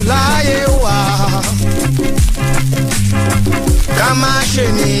má ṣe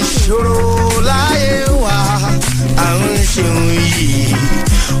ní ìṣòro láyé wa à ń ṣeun yìí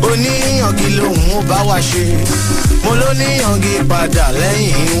oníyànjú lòun ó bá wa ṣe mo ló níyànjú padà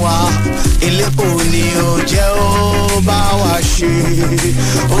lẹ́yìn wa elépo ni ó jẹ́ ó bá wa ṣe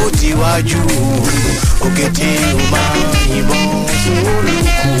ó ti wájú òkè tí ó máa yìnbọn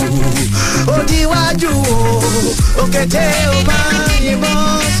sólùkù ó ti wájú òkè tí ó máa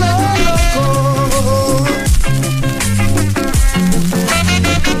yìnbọn sólùkù.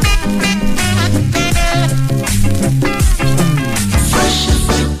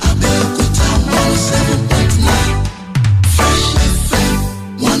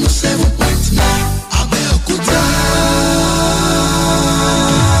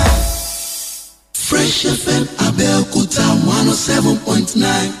 Fresh FM Abeokuta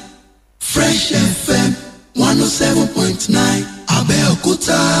 107.9 Fresh FM 107.9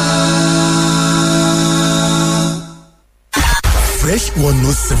 Abeokuta Fresh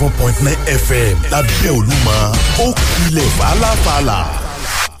 107.9 FM lábẹ́ Olúmọ ó kilẹ̀ fàlàfàlà.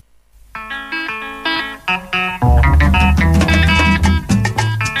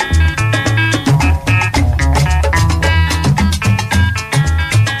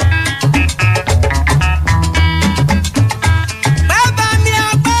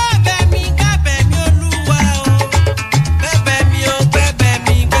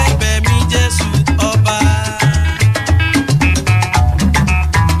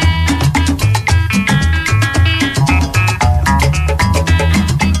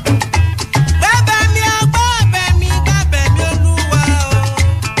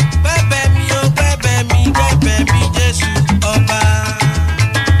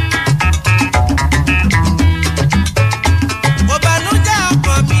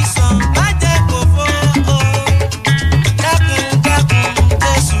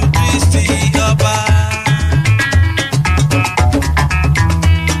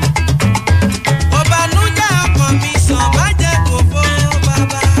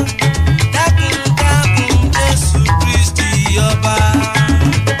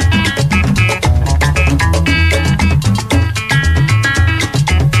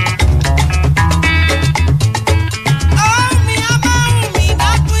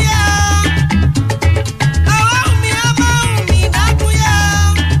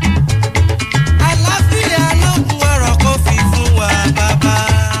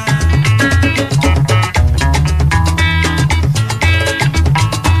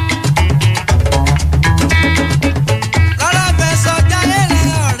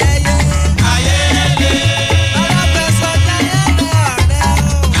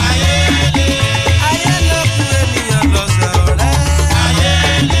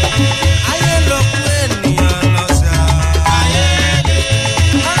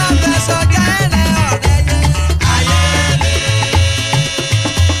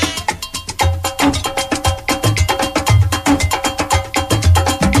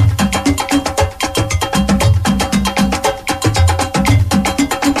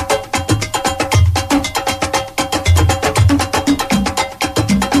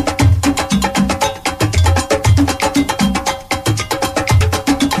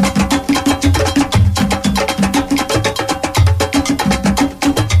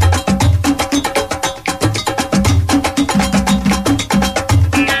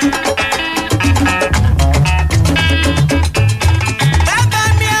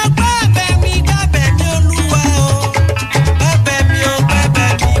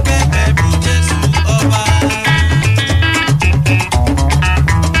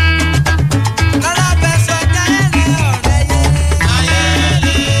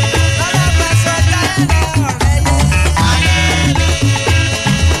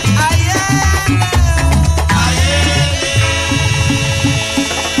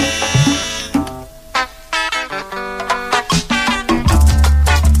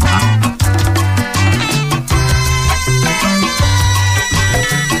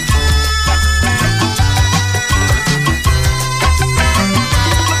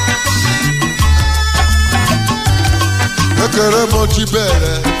 Kékeré mo ti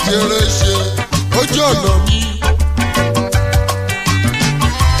bẹ̀rẹ̀ kéré ṣe ojú ọ̀nà mi.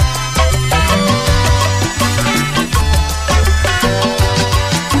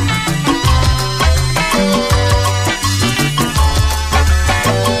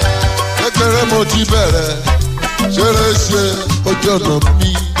 Kékeré mo ti bẹ̀rẹ̀ kéré ṣe ojú ọ̀nà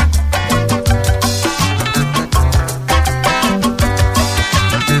mi.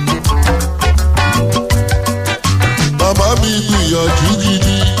 Màmá mi gbìyànjú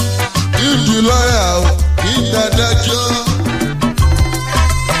gidi kí n di lọ́yà o kí n dádájọ́.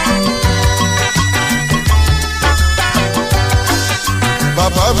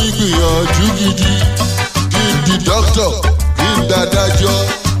 mi gbìyànjú gidi kí n di dókítà kí n dádájọ́.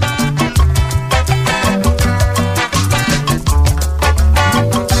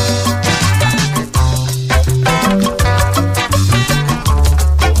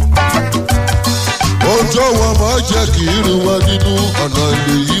 ohun tó wọ́n mọ̀ jẹ́ kí irun wọn nínú ọ̀nà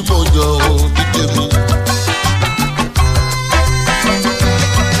ìlú yìí mọ̀ yan o ní tèmi.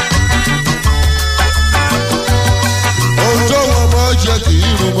 ohun tó wọ́n mọ̀ jẹ́ kí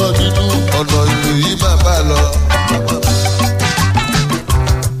irun wọn nínú ọ̀nà ìlú yìí máa bá lọ.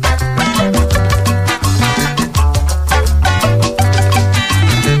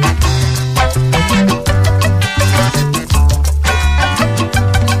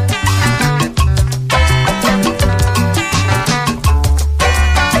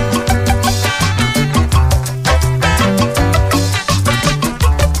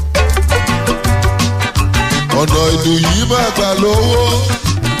 ọ̀nà ìlú yìí máa gbà lówó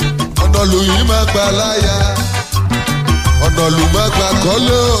ọ̀nà ìlú yìí máa gbà láyà ọ̀nà ìlú máa gbà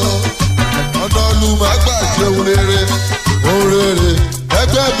kọ́lé ọ̀nà ìlú máa gbà ṣe ohun rere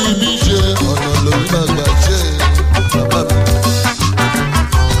ẹgbẹ́ mi ní ṣe ọ̀nà ìlú yìí máa gbà ṣe bàbá mi.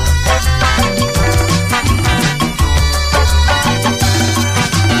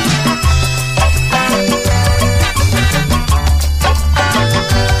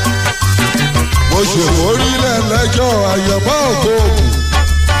 mo ṣèwórílẹ̀ lẹ́jọ́ àyẹ̀mọ́ ògóògùn.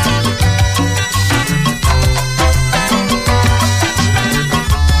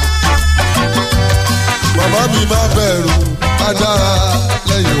 bàbá mi máa bẹ̀rù á dára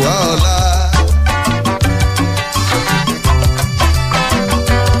lẹ́yìn wá ọ̀la.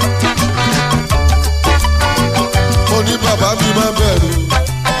 mo ní bàbá mi máa bẹ̀rù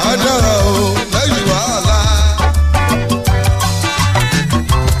á dára o lẹ́yìn wá ọ̀la.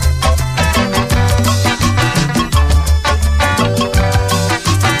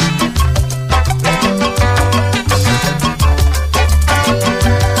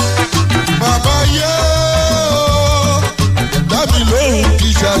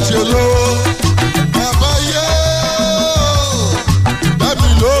 ṣe lówó bàbá yé dábì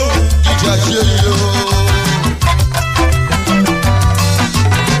lóhùn ìjà ṣe yìí o.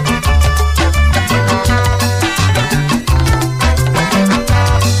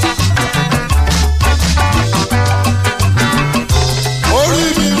 orí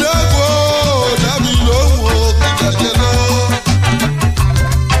mi lẹ́kọ̀ọ́ dábì lóhùn ìjà ṣe lówó.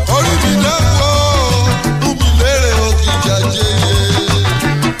 orí mi lẹ́kọ̀ọ́ mú mi lérè ìjà ṣe yìí.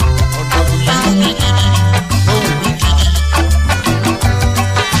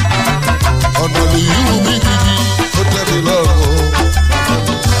 ọ̀nà ìlú mi gidi ó tẹ̀lé lọ́rùn.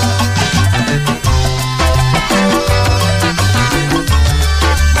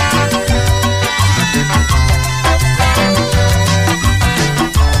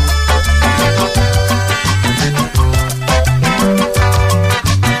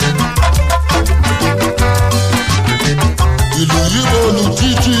 ìlú yìí mo lù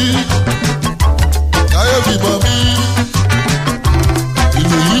títí káyọ̀ fìbọn mi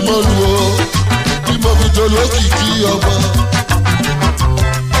ìlú yìí mo lù ó bí mo fi tó lókìkí ọmọ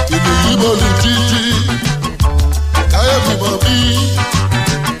ìlú yìí mo lù títí káyọ̀ fìbọn mi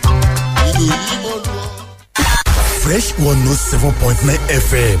ìlú yìí mo lù ó. Fresh 107.9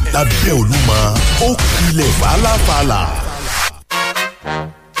 FM lábẹ́ Olúmọ ó kilẹ̀ fàlàfàlà.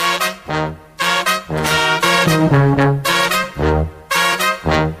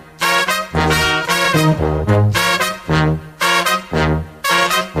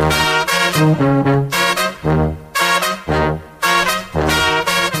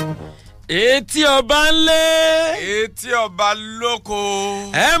 etí ọba ńlẹ̀ etí ọba lóko.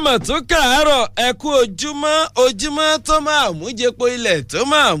 ẹ mọ̀ tó kàárọ̀ ẹ kú ojúmọ́ tó máa mú jẹpo ilẹ̀ tó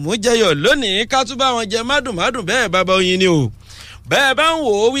máa mú jẹyọ̀ lónìí ká tún bá wọn jẹ mádùnmádùn bẹ́ẹ̀ bàbá oyin ni o bẹ́ẹ̀ bá ń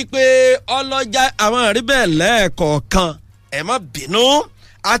wò ó wípé ọlọ́jà àwọn àrí bẹ́ẹ̀ lẹ́ẹ̀kọ̀ọ̀kan ẹ má bínú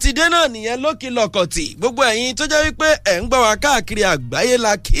àti dé náà nìyẹn lókè lọ́kọ̀tì gbogbo ẹ̀yin tó jẹ́ wípé ẹ̀ ń gbọ́ wa káàkiri àgbáyé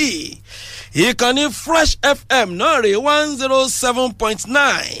la kí ìkànnì Fresh FM náà rè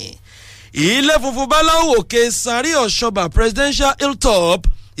 107.9 ilé funfun báláwo òkè sáré ọ̀ṣọ́bà presidential hilltop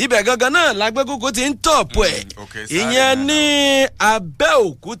ibẹ̀ gangan náà lágbẹ́kókó ti ń tọ̀pù ẹ̀ ìyẹn ní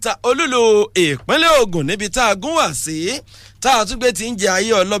Abẹ́òkúta olúlo ìpínlẹ̀ Ògùn níbi tá a gún wá sí tá a tún gbé ti ń jẹ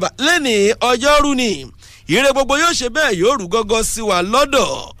ayé ọlọ́ba lẹ́ni ọjọ́rú ni ire gbogbo yóò ṣe bẹ́ẹ̀ yóò rú gọ́gọ́ sí wa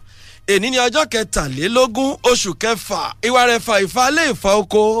lọ́dọ̀ èní ní ọjọ́ 23 oṣù kẹfà ìwà rẹ̀ fa ìfalẹ̀ ìfa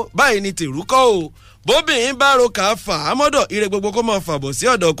oko báyìí ni tèrúkọ́ o bóbìnrin bá ro kà á fà á mọ́dọ̀ ire gbogbo kó máa fàbọ̀ sí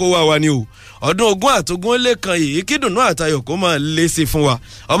ọ̀dọ̀ kó wá wa ni o ọdún ogún àtogún lé kan yìí kí dùnú àtayọ̀ kó máa lé sí fún wa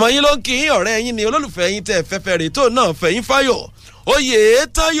ọmọ yín ló ń kí ọ̀rẹ́ yín ni olólùfẹ́ yín tẹ́ fẹ́fẹ́ rè tó náà fẹ̀yìn fáyọ̀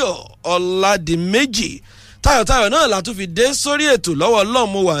Oyètáyọ̀ Ọládìméjì tayọ̀tayọ̀ náà la tún fi dé sórí ètò lọ́wọ́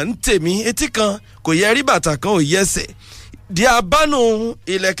ọlọ́mọ wà ń tèmi etí kan kò yẹ rí bàtà kan ò yẹsẹ̀ di abánu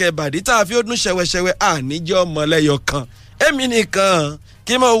ilẹ̀kẹ̀ bàdí tá a fi ó dún ṣẹwẹ́ṣẹwẹ́ àníjọ́ mọ̀lẹ́yọ̀ kan èmi nìkan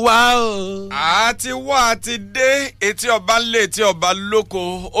kí mo wá o. àti wá àti dé etí ọba ńlé etí ọba lóko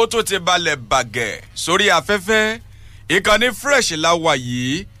ó tó ti balẹ̀ bàgẹ́ sórí afẹ́fẹ́ ìkànnì fresh la wà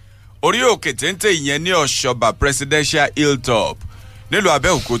yìí orí òkè téńté ìyẹn ní ọ̀ṣọ́bà presidential hilltop nílùú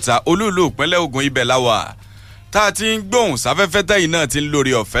abẹ́òkúta olúùlú ìpínlẹ̀ ògùn ibẹ̀ la wà tá a ti ń gbóhùn sáfẹ́fẹ́ tẹ́yìn náà ti ń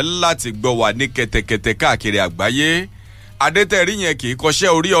lórí ọ̀fẹ́ láti gbọ́ wà ní kẹ̀tẹ̀kẹ̀tẹ̀ káàkiri àgbáyé adétẹ̀rí yẹn kì í kọṣẹ́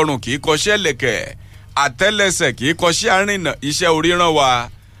orí ọrùn kì í kọṣẹ́ lẹ̀kẹ̀ àtẹ́lẹsẹ̀ kì í kọṣẹ́ àrìnà iṣẹ́ oríran wa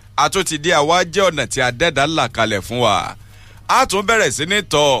a tún ti dé àwa jẹ́ ọ̀nà tí adẹ́dá là kalẹ̀ fún wa a tún bẹ̀rẹ̀ sí ní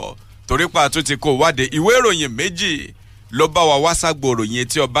tọ̀ torí pa a tún ti kó wádìí ìwé ìròyìn méjì ló bá wa wá ságbo ìròyìn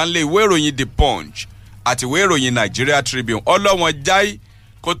etí ọba ńlẹ̀ ìwé ìròyìn The Punch àti ìwé ìròyìn Nigeria Tribune ọlọ́wọ́n jáì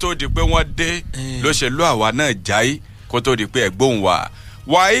kó tó di pé wọ́n dé ló ṣe lú àwa náà jáì kó tó di pé ẹ̀gbóhùn wa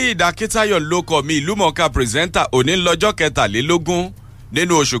Waheed Akitayo lókọ mi ìlúmọ̀ọ́ká pírẹsẹ́ńtà òní lọ́jọ́ 23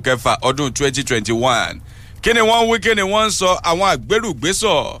 nínú oṣù kẹfà ọdún 2021 kí ni wọ́n ń wí kí ni wọ́n ń sọ àwọn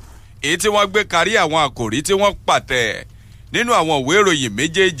àgbérùgbésọ̀ èyí tí wọ́n gbé kárí àwọn àkòrí tí wọ́n pàtẹ nínú àwọn ìwé ìròyìn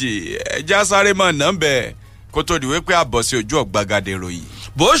méjèèjì ẹja sáré mọ́ nọ́mbẹ̀ kó tó di wípé àbọ̀ sí ojú ọ̀gbagadè ìròyìn.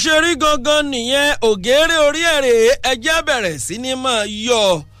 bó ṣe rí gangan nìyẹn ògèrè orí ẹ̀rẹ̀ ẹja bẹ̀rẹ̀ sí ni máa yọ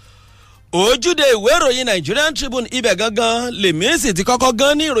ojúde ìwé ìròyìn Nigerian Tribune ibẹ̀ gangan lèmi sì ti kọ́kọ́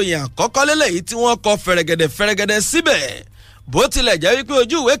gan ní ìròyìn àkọ́kọ́ lélẹ̀ yìí tí wọ́n kọ fẹ̀rẹ̀gẹ̀dẹ̀ síbẹ̀ bó tilẹ̀ jẹ́ wípé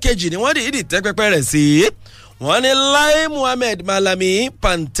ojú ìwé kejì ni wọ́n dìídì tẹ́ pẹpẹ rẹ̀ sí wọ́n ní Lai Muhammed Malami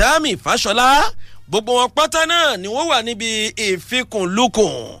Pantami Fashola gbogbo wọn pátá náà ni wọ́n wà níbi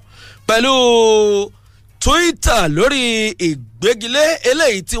ìfikùnlukùn pẹ̀lú Twitter lórí ìgbégilé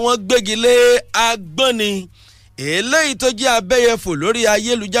eléyìí tí wọ́n gbégilé agbọ́ni eléyìí tó jẹ́ abẹ́yẹfò lórí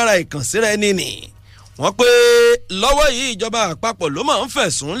ayélujára ìkànsíra ẹni nì wọ́n pé lọ́wọ́ yìí ìjọba àpapọ̀ ló máa ń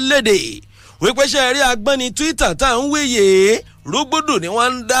fẹ̀sùn léde wípé ṣe rí agbọ́ni Twitter tá à ń wéyè rúgbùdù ni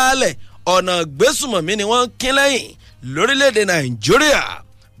wọ́n ń dálẹ̀ ọ̀nà gbésùmọ̀mí ni wọ́n ń kín lẹ́yìn lórílẹ̀‐èdè Nàìjíríà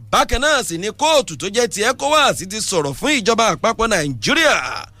bákan náà sì ni kóòtù tó jẹ́ ti ECOWAS ti sọ̀rọ̀ fún ìjọba àpapọ̀ Nàìjíríà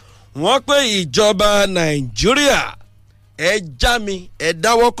wọ́n pé ìjọba Nàìjíríà ẹ já mi ẹ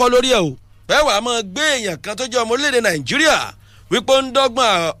dáwọ́ kọ́ lórí ẹ̀ o bẹ́ẹ̀ wàá máa gbé èèyàn kan tó jẹ́ ọmọ orílẹ̀‐èdè Nàìjíríà wípé ó ń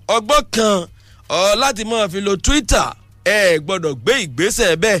dọ́gbọ́n ọgbọ́n kan láti máa fi lo Twitter ẹ gbọ́dọ̀ gbé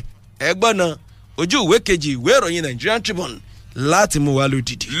ìgbésẹ̀ bẹ́ẹ̀ ẹ gbọ́nà ojú ìwé kejì ìwé ìròyìn Nigerian Tribune láti mú wa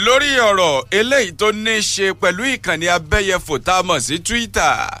lódìdí. lórí ọ̀rọ̀ eléyìí tó ní í ṣe pẹ̀lú ìkànnì abẹ́yẹfò tá a mọ̀ sí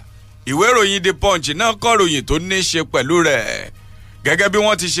Twitter ìwé ìròyìn The Punch náà kọ ròyìn tó ní í ṣe pẹ̀lú rẹ̀ gẹ́gẹ́ bí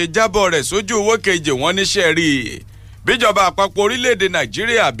wọ́n ti ṣe jábọ̀ rẹ̀ sójú owó kejì wọ́n níṣẹ́ rí i bíjọba àpapọ̀ orílẹ̀-èdè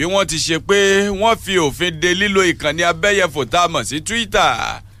Nàìjíríà bí wọ́n ti ṣe pé wọ́n fi òfin de lílo ìkànnì abẹ́yẹfò tá a mọ̀ sí Twitter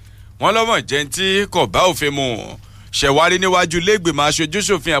wọ́n lọ́mọ̀ jẹ́ tí kò bá òfin mu ṣẹ̀wárí níwájú iléègbìmọ̀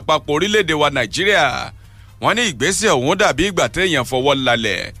aṣojúṣòfin àpapọ̀ orílẹ̀-èdè wa Nàìjíríà wọ́n ní ìgbésẹ̀ ọ̀hún dàbí ìgbà téèyàn fọwọ́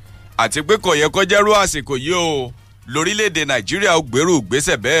lálẹ̀ àti pé kò yẹ kó jẹ́rú àsìkò yìí o lórílẹ̀-èdè Nàìjíríà ó gbèrú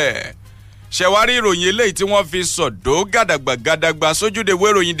ìgbésẹ̀ bẹ́ẹ̀ ṣẹ̀wárí ìròyìn eléyìí tí wọ́n fi sọ̀dọ̀ gàdàgbà sójúde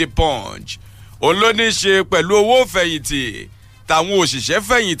ìròyìn The Punch òun ló ní í ṣe pẹ̀lú owó fẹ̀yìntì táwọn òṣìṣẹ́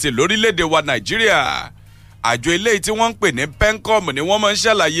fẹ̀yìntì lórílẹ̀-èdè wa Nàìjíríà àjọ eléyìí tí wọ́n ń pè ní PENCOM ni wọ́n máa ń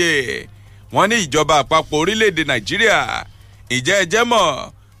ṣàlàyé wọ́n ní ìjọba àpapọ̀ orílẹ̀-èdè Nàìjíríà ìjẹ́ ẹjẹ́ mọ̀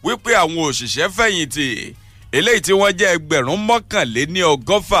wípé àwọn òṣìṣẹ́ fẹ̀yìntì eléyìí tí wọ́n jẹ́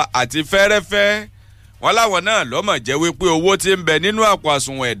 1,160 àti fẹ́rẹ́fẹ́ wọ́n láwọn náà lọ́mọ̀ jẹ́ wípé owó tí ń bẹ nínú àpò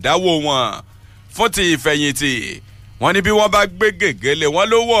àsùnwọ̀n ẹ̀dáwó wọn fún ti ìfẹ̀yìntì wọ́n ní bí wọ́n bá gbé gègéle wọ́n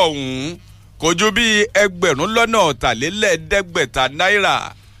lówó ọ̀hún kò ju bí 1,350 náírà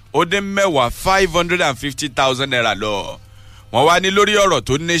ó dín mẹ́wàá 550,000 naira lọ. wọ́n wá ní lórí ọ̀rọ̀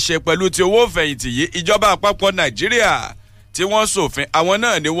tó ní ṣe pẹ̀lú ti owó fẹ̀yìntì yìí ìjọba àpapọ̀ Nàìjíríà tí wọ́n ṣòfin àwọn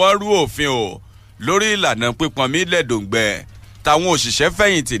náà ni wọ́n rú òfin o lórí ìlànà pípọn mílẹ̀ dòǹgbẹ táwọn òṣìṣẹ́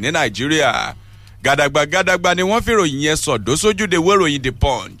fẹ̀yìntì ní Nàìjíríà gàdàgbà ni wọ́n fi ròyìn yẹn sọ̀dọ̀ sójúde ìròyìn The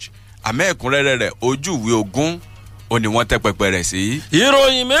Punch àmọ́ ẹ̀kúnrẹ́rẹ́ rẹ̀ ojú ìwé 20 ó ní wọ́n tẹ́ pẹpẹ rẹ̀ sí.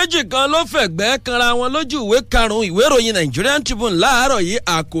 ìròyìn méjì kan ló fẹ̀gbẹ́ kanra wọn lójú ìwé 5 ìwé ìròyìn Nigerian Tribune láàárọ̀ yìí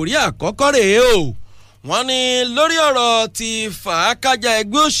àkòrí àkọ́kọ́ rèé o wọ́n ní lórí ọ̀rọ̀ ti fàákájà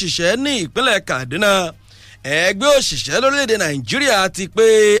ẹgbẹ́ òṣìṣẹ́ ní ìpínlẹ̀ Kaduna ẹgbẹ́ òṣìṣẹ́ lórílẹ̀‐èdè Nàìjíríà ti pé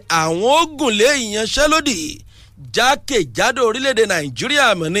àwọn ó gùn lé ìyanṣẹ́lódì jákèjádò orílẹ̀‐èdè Nàìjíríà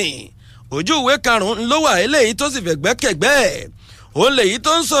mọ̀ ní ojú ìwé 5 ló wà eléyìí tó sì fẹ̀gbẹ́kẹ̀gbẹ́ ó lèyí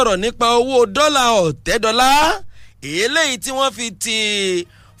tó ń sọ̀rọ̀ nípa owó dọ́là ọ̀tẹ́dọ́lá eléyìí tí wọ́n fi ti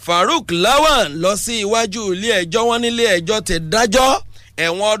Farouk Lawan lọ sí iwájú ilé ẹjọ́. wọn nílé ẹjọ́ ti dájọ́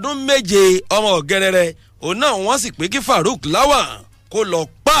ẹ̀wọ̀n ọdún 7 ọmọ ọ̀gẹ́rẹ́rẹ́ òun náà wọ́n sì pé kí Farouk Lawan kó lọ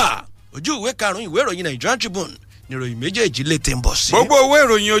pa. ojú ìwé karùn-ún ìwé ìròyìn Nigerian Tribune níròyìn méjèèjì lè tẹ̀ ń bọ̀ sí. gbogbo owó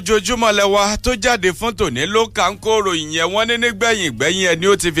ìròyìn ojoojúmọ́ lẹ́wà tó jáde fún tòní ló kà ń kó ròyìn yẹn wọ́n ní nígbẹ̀yìn gbẹ̀yìn ẹni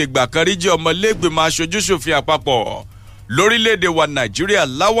ó ti fi gbà kan rí jẹ́ ọmọlẹ́gbẹ̀mọ aṣojúṣòfin àpapọ̀ lórílẹ̀‐èdè wa Nàìjíríà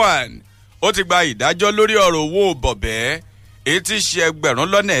Lawan ó ti gba ìdájọ́ lórí ọ̀rọ̀ owó bọ̀bẹ́ èyí tí ṣe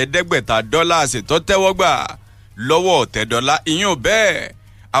 $500 tó tẹ́wọ́ gbà lọ́wọ́ ọ̀tẹ́dọ́lá. ìyún bẹ́ẹ̀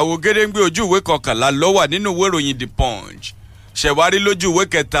àwògedengbe ojú ìwé 11 ló wà nínú ìwé ìròyìn The Punch ṣẹ̀wárí lójú ìwé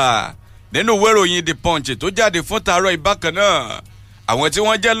 3 nínú ìwé ìròyìn The Punch tó jáde fún tàárọ̀ ìbákan náà àwọn tí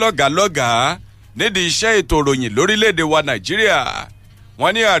wọ́n jẹ́ lọ́gàálọ́gàá nídìí iṣẹ́ ètò ìròyìn lórílẹ̀‐èdè wa Nàìjíríà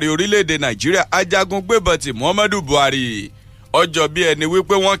wọ́n ní ààrẹ orílẹ̀‐èdè Nàìjíríà ajagun gbébọn ti Muhammadu Buhari ọjọ́ bí ẹni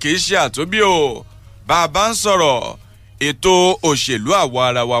wípé wọn kì í ṣe àtúnbí o bàbá ń sọ̀rọ̀ ètò òṣèlú àwa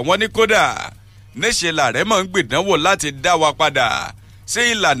ara wa wọ́n ní kódà níṣẹ́ làárẹ̀ mọ̀ ń gbìdánwò láti dá wa padà sí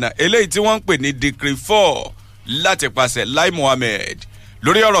ìlànà eléyìí tí wọ́n ń pè ní Decree 4 láti pàṣẹ Lai Mohammed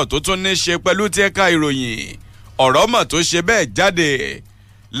lórí ọ̀rọ̀ tó tún ní ṣe pẹ̀lú tí ẹ̀ka ìròyìn ọ̀rọ̀ mọ̀ tó ṣe bẹ́ẹ̀ jáde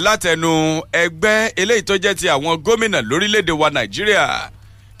látẹnu ẹgbẹ́ eléyìí tó jẹ́ ti àwọn gómìnà lórílẹ̀‐èdè wa Nàìjíríà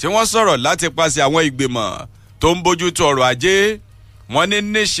tí wọ́n sọ̀rọ̀ láti pàṣẹ àwọn ìgbìmọ̀ tó ń bójútó ọrọ̀ ajé wọ́n ní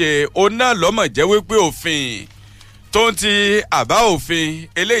níṣe òun náà lọ́mọ̀ jẹ́ wípé òfin tó ń ti àbá òfin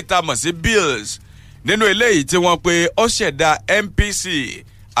eléyìí tá a mọ̀ sí bills nínú eléyìí tí wọ́n pe ó ṣẹ̀dá MPC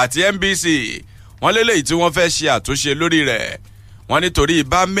àti MBC wọ́n léléyìí tí wọ́n fẹ́ ṣe àtúnṣe lórí rẹ̀ wọ́n nítorí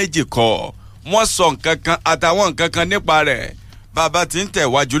ibà méjì kọ́ wọ́n sọ nǹkan kan àtàwọn nǹkan kan nípa rẹ̀ bàbá tí ń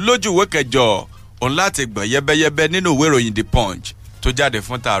tẹ̀wájú lójú ìwé 8 òun láti gbọ̀n yẹ́bẹ́yẹ́bẹ́ nínú ìwé ìròyìn The Punch tó jáde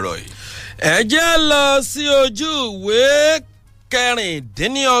fún tààrọ̀ yìí. ẹ jẹ́ lọ sí ojú ìwé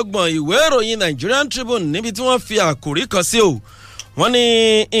 26 ìwé ìròyìn Nigerian Tribune níbi tí wọ́n fi àkòrí kan sí o wọ́n ní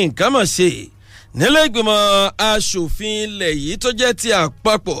nǹkan mọ̀ ṣe nílé ìgbìmọ̀ aṣòfin ilẹ̀ yìí tó jẹ́ ti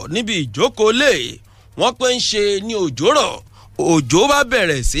àpapọ̀ níbi ìjókòó lè wọ́n pé ń ṣe ní òjò rọ̀ òjò bá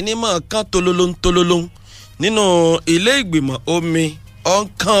bẹ̀rẹ̀ sí ní mọ̀ kán tolólóń nínú ilé ìgbìmọ̀ omi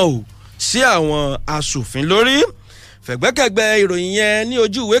ọ̀nkàn ò sí àwọn aṣòfin lórí fẹ̀gbẹ́kẹ̀gbẹ́ ìròyìn yẹn ní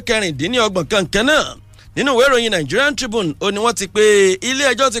ojú ìwé 26 kankan náà nínú ìwé ìròyìn Nigerian Tribune ó ní wọ́n ti pé ilé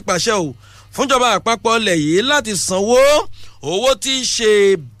ẹjọ́ ti pàṣẹ o fúnjọba àpapọ̀ ilẹ̀ yìí láti sanwó owó tí í ṣe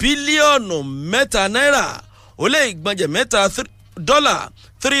bílíọ̀nù 3 náírà ó lé ìgbọ̀njẹ̀ $3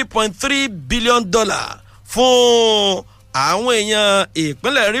 $3.3 billion fún àwọn èèyàn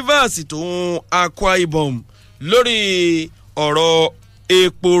ìpínlẹ̀ Rivers tó ń Akwa Ibom lórí ọ̀rọ̀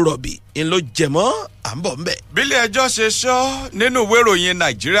epo rọ̀bì ńlọ jẹ̀mọ́ à ń bọ̀ ńbẹ̀. bílẹ̀ ẹjọ́ ṣe sọ nínú ìwé ìròyìn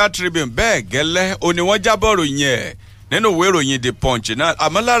Nigeria Tribune bẹ́ẹ̀ gẹ́lẹ́ ó ní wọ́n jábọ̀ ròyìn ẹ̀ nínú ìwé ìròyìn The Punch náà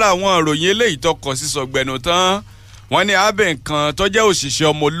àmọ́ lára àwọn ìròyìn eléyìí tó kọ sísọ gbẹnu tán wọ́n ní abẹ́ nǹkan tó jẹ́ òṣìṣẹ́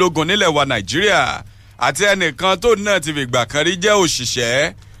ọmọ ológun nílẹ̀ wa Nàìjíríà àti ẹnìkan tó náà ti fìgbà kan rí jẹ́ òṣìṣẹ́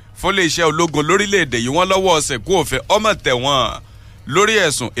fún iléeṣẹ́ ológun lórílẹ̀‐èdè yìí wọ́n lọ́wọ́ ọ̀sẹ̀ kú òfin ọmọ tẹ̀wọ̀n lórí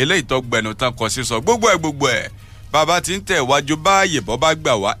ẹ̀sùn eléyìí tó gbẹnu tán kọ sísọ gbogbo ẹ̀ bàbá ti ń tẹ̀ wájú báyìí bọ́ bá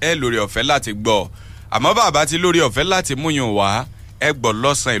gbà wá ẹ lórí ọ̀fẹ́ láti gbọ́ àmọ́ bàbá ti lórí ọ̀fẹ́ láti múyàn wá ẹ gbọ́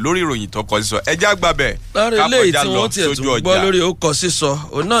lọ́sàn-án lórí ìròyìn tó kọ sísọ ẹ já gbàbẹ́ kápọ̀já lọ sójú ọjà. gbọ́ lórí ó kọ sísọ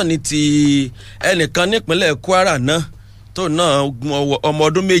òun náà ni ti ẹnìkan nípínlẹ̀ Kwara náà tó náà ọmọ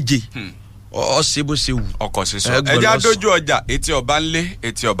ọdún 7 ọ ṣe bó ṣe wù. ọkọ̀ sísọ ẹ já dójú ọjà etí ọba ńlé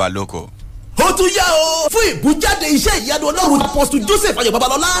etí ọba lóko. ó tún yá o fún ìbújáde iṣẹ́ ìyanu ọlọ́run apọ́sítù Joseph Ayọ̀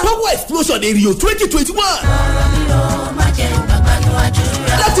Babalọ́lá power explosion èrìò 2021.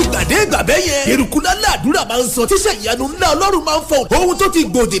 láti gbàdé ìgbàbẹ́ yẹn èrùkúlá làdúrà máa ń sọ tíṣẹ́ ìyanu ńlá ọlọ́run máa ń fọ ohun tó ti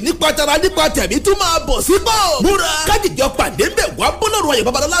gbòdì nípa tara nípa tẹ̀mí tún máa bọ̀ sípò. múra kájíjọ pàdé bẹ̀ wá bọ́lọ́run Ayọ̀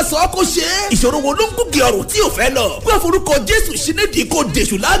Babalọ́lá sọ ọ́ kó ṣe é. ìṣòro wo ló ń gúngi ọrùn tí ò fẹ́ lọ. gbọ́ forúkọ Jésù ṣínédìí kò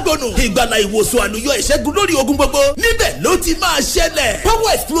dèṣù lágbọ̀nù. ìgbàlà ìwòsàn àlùyọ ìṣẹ́gun lórí ogun gbogbo níbẹ̀ ló ti máa ṣẹlẹ̀.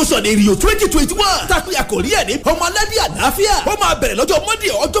 power explosion èrìò 2021 tàbí àkòrí ẹ̀ ní ọmọ aládé àlàáfíà. ó máa bẹ̀rẹ̀ lọ́jọ́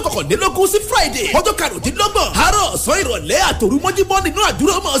Monday ọjọ́ 21 sí Friday ọjọ́ 25 àárọ̀ ọ̀sán ìrọ̀lẹ́ àtòrúmọ́jímọ́ nínú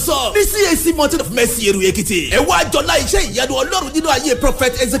àdúrà máa sọ ní CAC Mountain of Mercy Èrò Èkìtì. ẹ wá jọlá iṣẹ́ ìyanu ọlọ́run nínú ayé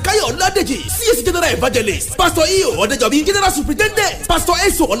prophet Ezekiel Ọládèjì CAC general evangelist pastor iyo Ọ̀dẹ́jọ́bí general superintendent pastor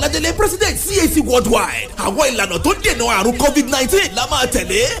Eso Ọládélé president CAC worldwide. àwọn ìlànà tó dènà àrùn COVID-19 la máa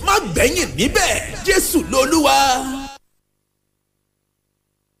tẹ̀lé má gbẹ̀yìn níbẹ̀ Jésù lolúwa.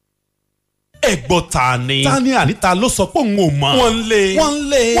 ẹ gbọ́ ta ni àníta ló sọ pé òun ò mọ̀. wọ́n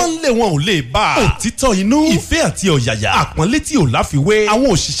lé wọn ò lè bá. òtítọ́ inú ìfẹ́ àti ọ̀yàyà àpọ́nlé tí ò láfiwé. àwọn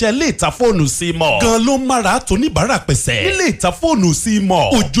òṣìṣẹ́ ilé ìta fóònù sí mọ̀. gan ló mára tóníbàárà pẹ̀sẹ̀. nílé ìta fóònù sí mọ̀.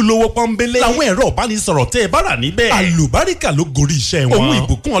 ojúlówó pọ́nbélé. làwọn ẹ̀rọ ìbánisọ̀rọ̀ tẹ́ ẹ bára níbẹ̀. àlùbáríkà ló gorí iṣẹ́ wọn. òun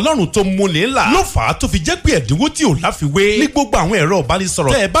ìbùkún ọlọ́run tó múni ńlá. ló fà á tó fi jẹ́ pé ẹ̀dínwó tí ò láfiwé. ní gbogbo àwọn ẹ̀rọ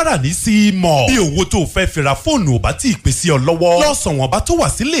ìbánisọ̀rọ̀ tẹ́ ẹ bára ní sí mọ̀. bí owó tó fẹ́ fira fóònù ò bá tí ì pèsè ọ lọ́wọ́. lọ́sàn wọn bá tó wà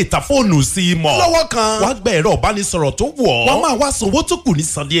sílé ìta fóònù sí mọ̀. lọ́wọ́ kan wàá gba ẹ̀rọ ìbánisọ̀rọ̀ tó wù ọ́. wọ́n máa wá sanwó tó kù ní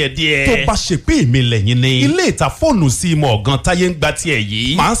san díẹ̀díẹ̀. tó bá ṣe pé èmi lẹ́yìn ni. ilé ìta fóònù sí mọ̀ gan táyé ń gba tiẹ̀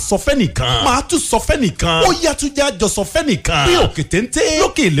yìí. máa sọ fẹ́nìkan. máa tún sọ fẹ́nìkan. ó yá tún já jọ sọ fẹ́nìkan. bí òkè téńté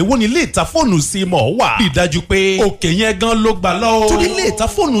lókè ìléwó ni ilé ìta fóònù sí mọ̀ wà. bí dájú pé òkè yẹn gan ló gbà lọ. torí ilé ìta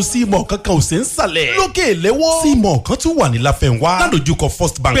fóònù sí mọ̀ kankan ò sí ń sàlẹ̀. lókè ìléwó sí mọ̀ kan tún wà ní Láfẹnwá. ládojúkọ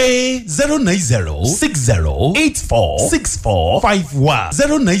First Bank. pé 09060846451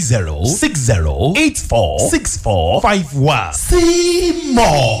 09060846451 sí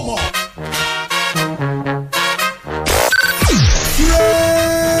mọ̀.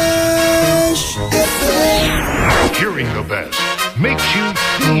 Hearing the best makes you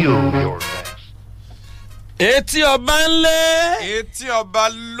feel your best. Etí ọba ńlẹ̀. Etí ọba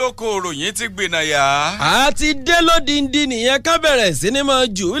lóko òròyìn ti gbìnàyà. A ti dé lódìndín nìyẹn ká bẹ̀rẹ̀ sí ni máa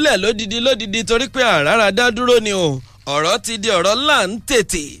jùúlẹ̀ lódìdí torí pé àràrà dá dúró ni o. Ọ̀rọ̀ ti di ọ̀rọ̀ là ń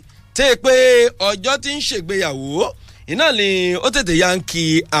tètè. Tẹ́ pé ọjọ́ tí ń ṣègbéyàwó iná ni ó tètè ya ń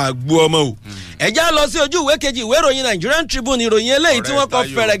ki àgbo ọmọ o. Ẹja lọ sí ojú ìwé kejì ìwé ìròyìn Nigerian Tribune ìròyìn eléyìí tí wọ́n kọ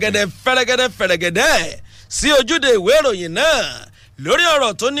fẹ̀rẹ̀gẹ̀dẹ̀ sí ojúde ìwé ìròyìn náà lórí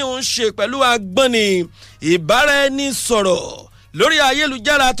ọ̀rọ̀ tó ní ń ṣe pẹ̀lú agbọ́ni ìbáraẹnisọ̀rọ̀ lórí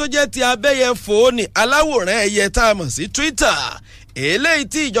ayélujára tó jẹ́ ti abẹ́yẹfò ní aláwòrán ẹyẹ tá a mọ̀ sí Twitter eléyìí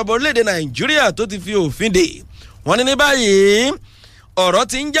tí ìjọba orílẹ̀-èdè Nàìjíríà tó ti fi òfin dè. Wọ́n ní ní báyìí ọ̀rọ̀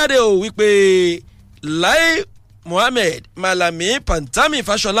ti ń jáde ò wípé Lai Mohammed Malami Pantami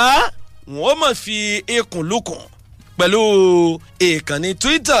Fashola wọ́n mọ̀ fi ikùn lukùn pẹ̀lú ìkànnì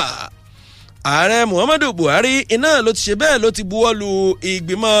Twitter. Ààrẹ Muhammadu Buhari iná ló ti ṣe bẹ́ẹ̀ ló ti buwọ́lu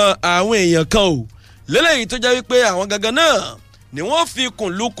ìgbìmọ̀ àwọn èèyàn kan o lélẹ́yìí tó jẹ́ wípé àwọn gangan náà ni wọ́n fi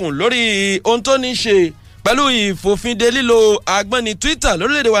kùn lukùn lórí ohun tó ní ṣe pẹ̀lú ìfòfinde lílo agbọ́ni Twitter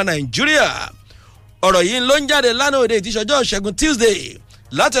lórílẹ̀‐èdè wa Nàìjíríà. Ọ̀rọ̀ yìí ló ń jáde lánàá òde ìtíṣọjọ́ Ṣẹ́gun Tuesday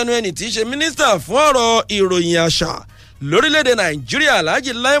látẹnu ẹni tí í ṣe mínísítà fún ọ̀rọ̀ ìròyìn àṣà lórílẹ̀‐èdè Nàìjíríà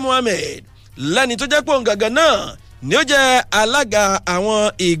Alhaji Lai Mohammed lẹ́ni tó jẹ́ pé òun gangan náà ni ó jẹ́ alága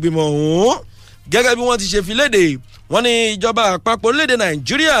àwọn ìgbìmọ̀ ọ̀hún. Gẹ́gẹ́ bí wọ́n ti ṣe fi léde wọ́n ní ìjọba àpapọ̀ orílẹ̀-èdè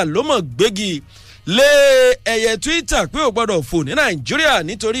Nàìjíríà ló mọ̀ gbégi lé ẹyẹ Twitter pé ò gbọ́dọ̀ fò ní Nàìjíríà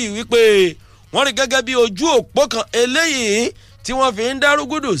nítorí wípé wọ́n rí gẹ́gẹ́ bí ojú òpó kan eléyìí tí wọ́n fi ń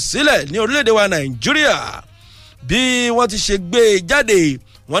dárúgúdù sílẹ̀ ní orílẹ̀-èdè wa Nàìjíríà. Bí wọ́n ti ṣe gbé e jáde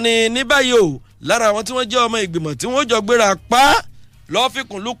wọ́n ní ní báyìí o lára àwọn tí wọ́n jẹ́ ọmọ ìgbìmọ̀ tí wọ́n jọ gbéra pa lọ́ọ́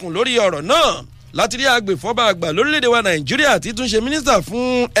fikùn lukùn lórí ọ̀rọ̀ náà láti rí agbèfọ́ba àgbà lórílẹ̀‐èdè wa Nàìjíríà tí tún ṣe mínísítà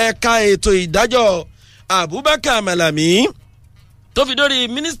fún ẹ̀ka ètò ìdájọ́ Abubakar Malami tó fi dórí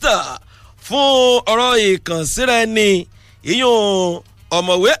mínísítà fún ọ̀rọ̀ ìkànsíra ẹni ìyún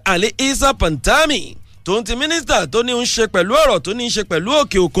ọ̀mọ̀wé Ali Isa Pantami tó ń ti mínísítà tó ní ń ṣe pẹ̀lú ọ̀rọ̀ tó ní ń ṣe pẹ̀lú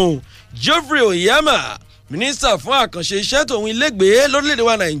òkè òkun Geoffrey Oyama mínísítà fún àkànṣe iṣẹ́ tòun ilégbèé lórílẹ̀‐èdè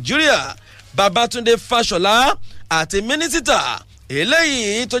wa Nàìjíríà Babatunde Fashola àti mínísítà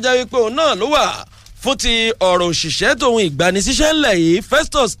eléyìí tó jẹ́ wípé òun náà ló wà fún ti ọ̀rọ̀ òṣìṣẹ́ tòun ìgbanisíṣẹ́ ńlẹ̀ yìí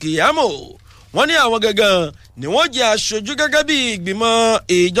Festus Keyamo. Wọ́n ní àwọn gangan ni wọ́n jẹ́ aṣojú gẹ́gẹ́ bí ìgbìmọ̀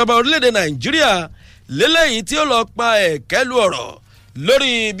ìjọba orílẹ̀-èdè Nàìjíríà lélẹ́yìí tí ó lọ pa ẹ̀kẹ́lu ọ̀rọ̀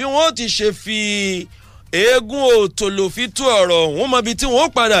lórí bí wọ́n ti ṣe fi eégún òtòlò fi tú ọ̀rọ̀ òun mọbi tí wọ́n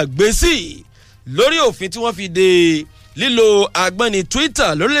padà gbé sí lórí òfin tí wọ́n fi de lílo agbọ́ni Twitter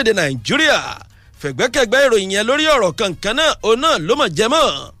lórílẹ̀-èdè Nàìjíríà. Fẹ̀gbẹ́kẹ̀gbẹ́ ìròyìn yẹn lórí ọ̀rọ̀ kankan náà òun náà ló mọ̀ jẹ́ mọ́.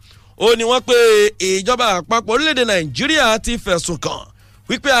 Ó ní wọ́n pé ìjọba àpapọ̀ orílẹ̀-èdè Nàìjíríà ti fẹ̀sùn kàn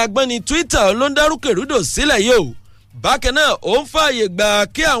wípé agbọ́ni Twitter ló ń dárúkèrúdò sílẹ̀ yìí o. Bákan náà ó ń fààyè gbà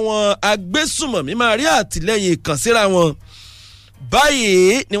kí àwọn agbésùmọ̀mí máa rí àtìlẹ́yìn kàn síra wọn.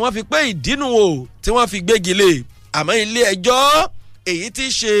 Báyìí ni wọ́n fi pé ìdínú o tí wọ́n fi gbégi lé àmọ́ ilé ẹjọ́ èyí tí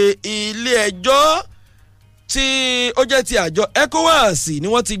ṣe ilé ẹjọ́ tí ó jẹ́ ti àjọ ECOWAS ni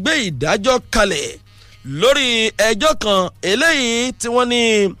wọ́n ti gbé ìdájọ́ kalẹ̀ lórí ẹjọ́ kan eléyìí tí wọ́n ní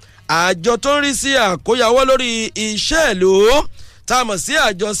àjọ tó ń rí sí àkóyawọ́ lórí iṣẹ́ ìlú tá a mọ̀ sí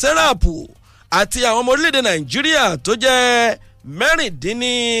àjọ SERAP àti àwọn ọmọ orílẹ̀-èdè Nàìjíríà tó jẹ́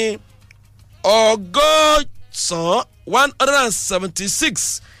mẹ́rìndínlọ́gọ́sàn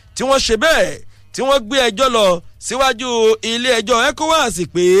 176 tí wọ́n ṣe bẹ́ẹ̀ tí wọ́n gbé ẹjọ́ lọ síwájú ilé ẹjọ́ ECOWAS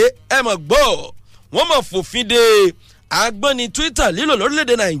pé ẹ mọ̀ gbọ́ wọ́n mọ̀ fòfin de agbọ́ni Twitter lílò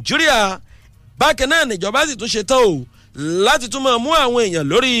lórílẹ̀‐èdè Nàìjíríà bákan náà níjọba sì tún ṣe tán o láti tún máa mú àwọn èèyàn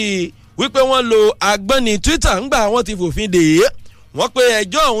lórí wípé wọ́n lo agbọ́ni Twitter ńgbà wọ́n ti fòfin dè é wọ́n pe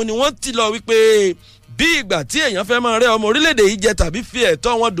ẹjọ́ ọ̀hún ni wọ́n ti lọ wípé bí ìgbà tí èèyàn fẹ́ máa rẹ́ ọmọ orílẹ̀-èdè yìí jẹ tàbí fi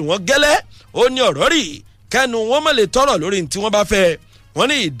ẹ̀tọ́ wọn dùn wọ́n gẹ́lẹ́ ó ní ọ̀rọ̀ rì kẹ́nu wọn má lè tọrọ lórí tí wọ́n bá fẹ́ wọ́n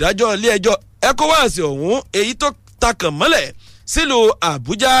ní ìdájọ́ ilé ẹjọ́ ECOWAS ọ̀hún èyí tó takàn mọ́lẹ̀ sílùú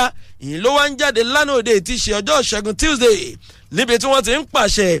Àbújá ìyìn ló wá ń jáde lánàá òde tí í ṣe ọjọ́ Ìṣẹ́gun Tuesday níbi tí wọ́n ti ń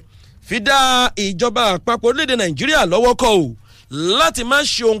pàṣẹ fi dá ìjọba àpapọ̀ orílẹ̀-èdè Nàìjíríà lọ́wọ́ kọ́ ò láti má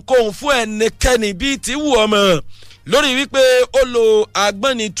ṣe ohunkóhun fún ẹnikẹ́ni bíi ti wù ọmọ lórí wípé ó lo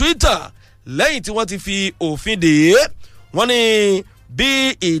agbọ́ni Twitter lẹ́yìn tí wọ́n ti fi òfin dè é wọ́n ní bí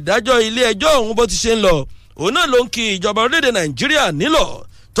ìdájọ́ ilé ẹjọ́ ọ̀hún bó ti ṣe ń lọ òun náà ló ń kí ìjọba orílẹ̀-èdè Nàìjíríà nílọ̀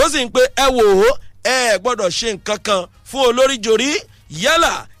tó sì ń pé ẹ wò ó ẹ gbọ́dọ̀ ṣe nǹkan kan fún olórí jorí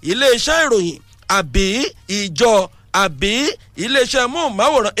yálà iléeṣẹ́ ìròyìn àbí ìjọ àbí iléeṣẹ́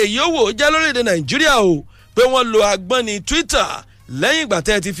móhùnmáwòrán èyí ó wò ó jẹ́ lórílẹ̀-èdè Nàìjíríà o pé wọ́n lo agbọ́ni Twitter lẹ́yìn ìgbà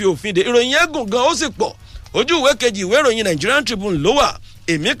tẹ́ ẹ ti fi òfin dè ìròyìn yẹn gùn gan ó sì pọ̀ ojú ìwé kejì ìwé ìròyìn Nigerian Tribune ló wà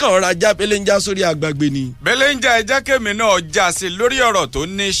èmi kàn rọra já belenja sórí àgbàgbé ni. belenja ẹja kèmí náà já sí lórí ọ̀rọ̀ tó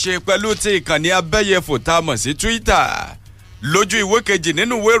ní í ṣe pẹ̀lú ti ìkànnì abẹ́yẹfò tá a mọ̀ sí Twitter lójú ìwé kejì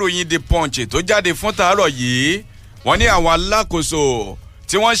nínú ìwé ìròyìn The Punch tó jáde fún tàárọ̀ yìí wọ́n ní àwọn alákòóso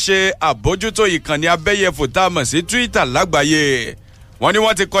tí wọ́n ṣe àbójútó ìkànnì abẹ́yẹfò tá a mọ̀ sí Twitter lágbàáyé wọ́n ní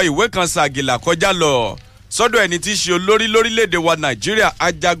wọ́n ti kọ ìwé kan ṣàgìlà kọjá lọ sọ́dọ̀ ẹni tí í ṣe olórí lórílẹ̀‐èdè wa Nàìjíríà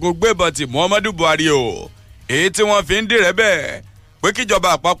ajagun gbébọn ti Muhammadu Buhari o èyí tí wọ́n fi ń dìrẹ́ bẹ́ẹ̀ pé kíjọba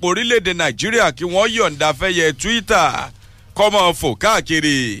àpapọ̀ orílẹ̀‐èdè Nàìjíríà kí wọ́n yọ̀ǹda fẹ́yẹ Twitter kọ́mọ fò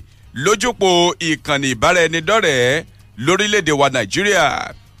káàkiri lójúpò ìkànnì ìbáraẹnidọ́rẹ̀ẹ́ lórílẹ̀‐èdè wa Nàìjíríà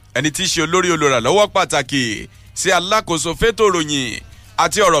ẹni tí í ṣe olórí olùrànlọ́wọ́ pàtàkì sí alákòóso fétò ròyìn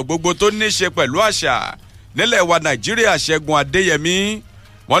àti ọ̀rọ̀ gbogbo tó ní ṣe pẹ̀lú àṣà nílẹ̀ wa Nàìjíríà Ṣẹ́gun Adéyẹmí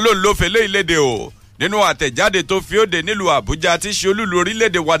wọ́n ló ń lo fèlè ìlédè o nínú àtẹ̀jáde tó fi òde nílùú Àbújá tí ṣe olúlu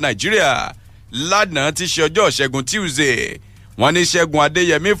orílẹ̀-èdè wa Nàìjíríà lánàá tí ṣe ọjọ́ Ṣẹ́gun Tuesday wọ́n ní Ṣẹ́gun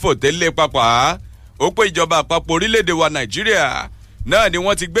Adéyẹmí fòtẹ́lẹ̀ papà ó pé ìjọba àpapọ̀ orílẹ̀-èdè wa Nàìjíríà náà ni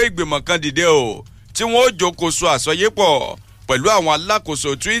wọ́n ti gbé ìgbìmọ̀ kan dìde o tí wọ́n ó jókòó so àsọyépọ̀ pẹ̀lú àwọn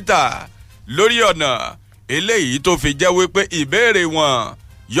alákòóso Twitter lórí ọ̀nà eléyìí tó fi jẹ́ wípé ìbéèrè wọn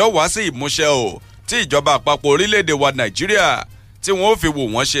yóò wá sí ìmúṣẹ o tí ìjọba àpapọ̀ orílẹ̀-èdè wa Nàìjíríà tí wọ́n ó fi wò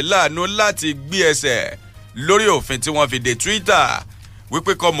wọ́n ṣe láàánú láti gbé ẹsẹ̀ lórí òfin tí wọ́n fi de Twitter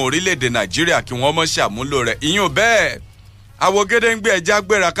wípé kọ́mọ orílẹ̀-èdè Nàìjíríà kí wọ́n mọ̀ ṣàmúlò rẹ̀ ìyún bẹ́ẹ̀ àwògede ń gbé ẹja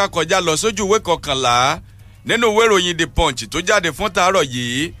gbéra ká kọjá lọ sójú ìwé 11 nínú ìwé ìròyìn The Punch tó jáde fún tàárọ̀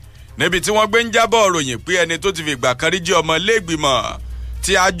yìí níbi tí wọ́n gbé ń jábọ̀ ròyìn pé ẹni tó ti fi ìgbà kan rí jẹ́ ọmọ iléègbìmọ̀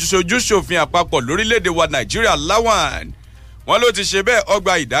tí aṣojú ṣòfin àpapọ̀ lórílẹ̀-èdè wa Nàìjíríà Lawan wọ́n ló ti ṣe bẹ́ẹ̀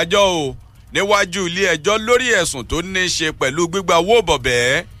ọgbà ìdájọ́ o níwájú ilé ẹjọ́ lórí ẹ̀sùn tó ní í ṣe pẹ̀lú gbígba owó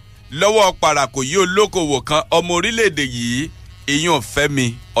bọ̀bẹ́ lọ́wọ́ parakòyí olókòwò kan ọmọ orílẹ̀-èdè yìí ìyún Fẹ́mi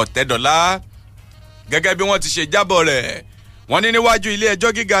Ọ̀tẹ́dọ́lá gẹ́gẹ́ bí wọ́n ti ṣe jábọ̀ rẹ̀ wọ́n ní níwájú ilé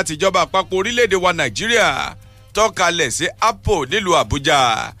ẹjọ́ gíga tìjọba àpapọ̀ orílẹ̀-èdè wa Nàìjíríà tọ́kalẹ̀ sí Apple nílùú Àbújá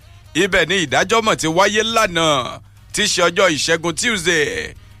ibẹ̀ ni ìdájọ́ mọ̀ ti wáyé lánàá tí ṣe ọjọ́ Ìṣẹ́gun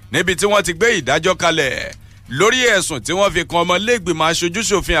Tuesday níbi tí wọ́n ti gbé ìdájọ́ kalẹ̀ lórí ẹ̀sùn tí wọ́n fi kan ọmọlẹ́gbìmọ̀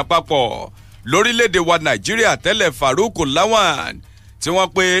aṣojúṣòfin àpapọ̀ lórílẹ̀‐èdè wa Nàìjíríà tẹ́lẹ̀ Farouk Lawan tí wọ́n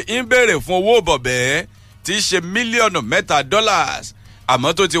pe ń béèrè fún owó bọ̀bẹ́ tí í ṣe mílíọ̀nù $3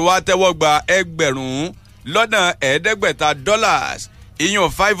 àmọ́ tó ti wá tẹ́wọ́ gba ẹgbẹ̀rún lọ́nà $500 ìyún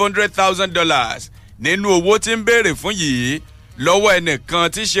 $500,000 nínú owó tí ń béèrè fún yìí lọ́wọ́ ẹnìkan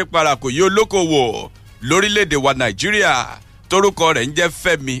tí í ṣe parakòyí olókòwò lórílẹ̀‐èdè wa Nàìjíríà torúkọ rẹ̀ ń jẹ́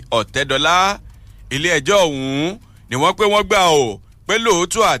Fẹ́mi Ọ̀tẹ́dọ́lá ilé ẹjọ́ ọ̀hún ni wọ́n pé wọ́n gbà ó pé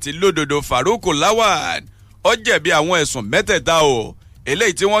lóòótọ́ àti lódodo Farouk Lawan ó jẹ̀bi àwọn ẹ̀sùn mẹ́tẹ̀ẹ̀ta o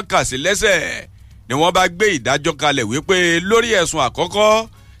eléyìí tí wọ́n kà sí lẹ́sẹ̀ ni wọ́n bá gbé ìdájọ́ kalẹ̀ wípé lórí ẹ̀sùn àkọ́kọ́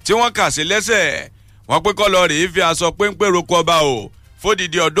tí wọ́n kà sí lẹ́sẹ̀ wọ́n pé kó lọ rèé fi aṣọ péńpé roko ọba o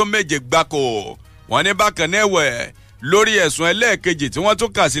fódìdí ọdún 7 gbáko wọ́n ní bákan náà ẹ̀wẹ̀ lórí ẹ̀sùn ẹlẹ́ẹ̀kejì tí wọ́n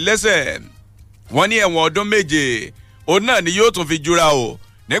tún kà sí lẹ́sẹ̀ wọ́n ní ẹ̀wọ̀n ọdún 7 òun náà ni yóò tún fi jura o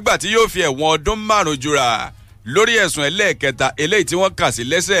nígbà tí yóò fi ẹ̀wọ̀n ọdún 5 jura lórí ẹ̀sùn ẹlẹ́ẹ̀kẹta eléyìí tí wọ́n kà sí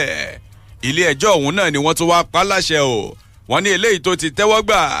lẹ́sẹ̀ ilé ẹjọ́ ọ̀hún náà ni wọ́n tún wá pa láṣẹ o wọ́n ní eléyìí tó ti tẹ́wọ́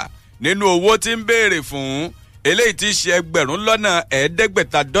gbà nínú owó tí ń béèrè fún eléyìí tí ṣe ẹgbẹ̀rún lọ́nà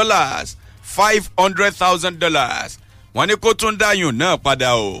 $500,000 $500,000 wọ́n ní kó tún dáyùn náà padà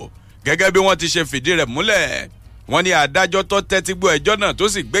o gẹ́gẹ́ bí wọ́n ti ṣe fìdí rẹ̀ múlẹ̀ wọ́n ní adájọ́ tó tẹ́tí gbọ́ ẹjọ́ náà tó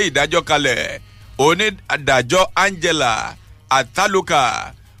sì gbé ìdájọ́ kalẹ̀ onídàájọ́ Angela Ataluka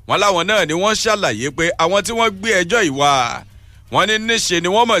wọ́n láwọn náà ni wọ́n ṣàlàyé pé àwọn tí wọ́n gbé ẹjọ́ ìwà wọ́n ní níṣe ni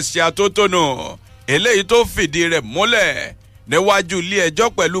wọ́n mọ̀ sí atótónù eléyìí tó fìdí rẹ̀ múlẹ̀ níwájú ilé ẹjọ́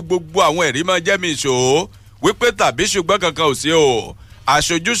pẹ̀lú gbogbo àwọn ẹ̀rí máa jẹ́ mi ìṣó wípé tàbí ṣùgbọ́n kankan ò sí o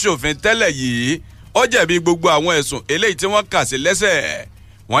aṣojúṣòfin tẹ́lẹ̀ yìí ó jẹ̀bi gbogbo àwọn ẹ̀sùn eléyìí tí wọ́n kà sí lẹ́sẹ̀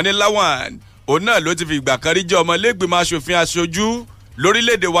wọ́n ní Lawan òun náà ló ti fi ìgbà kan rí jẹ́ ọmọlẹ́gbìmọ̀ aṣòfin aṣojú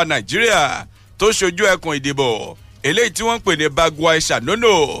lórílẹ̀‐èdè wa Nàìjíríà tó ṣojú ẹkùn ìdìbò eléyìí tí wọ́n ń pè ní Bagwai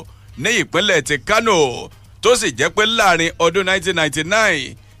Shanono ní ìpínlẹ̀ ti Kano tó sì jẹ́ pé láàrin ọdún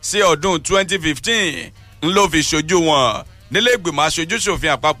 1999 sí ọdún 2015 ń ló fi ṣojú wọn nílé ìgbìmọ̀ aṣojú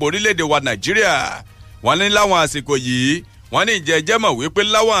ṣòfin àpapọ̀ orílẹ̀‐èdè wa Nàìjíríà wọ́n ní láwọn àsìkò yìí wọ́n ní ìjẹ́jẹ́ mọ̀ wípé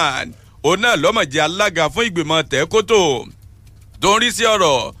Lawan òun náà lọ́mọ̀jẹ́ alága fún ìgbìmọ̀ tẹ́kótó tó ń rí sí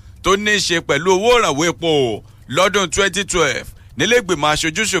ọ̀rọ̀ tó ní í ṣe pẹ̀lú owó ìrànwọ́ epo lọ́dún 2012 nílé ìgbìmọ̀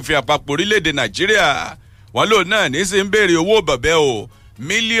aṣojú ṣòfin àpapọ̀ orílẹ̀‐èdè Nàìjíríà wọ́n lòun náà ní sí ń béèrè owó bẹ̀bẹ̀ o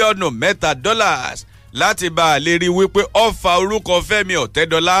mílíọ̀nù $3 láti bá a lè rí wípé ó fa orúkọ Fẹ́mi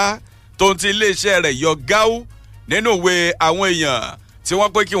Ọ̀tẹ́dọ́lá tó ń ti iléeṣẹ́ rẹ̀ yọ gáú nínú ìwé àwọn èèyàn tí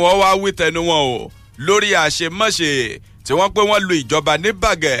wọ́n pé kí wọ́n wá wí tẹnu wọn o lórí àṣemáṣe tí wọ́n pé wọ́n lu ìjọba ní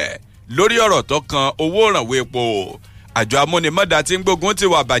bàgẹ́ lórí ọ̀rọ̀ tó kan owó ìrànwọ́ epo àjọ amúnimọ́dà tí ń gbógun ti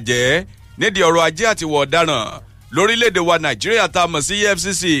wà bàjẹ́ nídìí ọrọ̀ ajé àti ìwà ọ̀daràn lórílẹ̀‐èdè wa Nàìjíríà tá a mọ̀ sí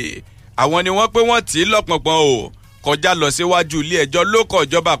EFCC àwọn ni wọ́n pé wọ́n tì í lọ́pọ̀npọ̀n o kọjá lọ síwájú ilé ẹjọ́ lókọ̀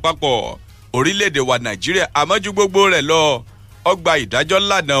ìjọba àpapọ̀ orílẹ̀‐èdè wa Nàìjíríà àmọ́jú gbogbo rẹ̀ lọ ọgbà ìdájọ́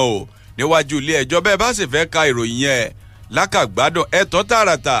lánàá o níwájú ilé ẹjọ́ bẹ́ẹ̀ bá sì fẹ́ ka ìròyìn yẹn lákàgbádùn ẹ̀tọ́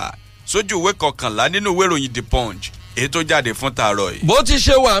tààràtà sójú ìwé 11 nínú ìwé ìròyìn The Punch èyí tó jáde fún tààrọ̀ yìí. bó ti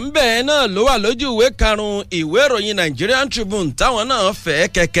ṣe wà ń bẹ̀ náà ló wà lójú ìwé 5 ìwé ìròyìn Nigerian Tribune táwọn náà fẹ́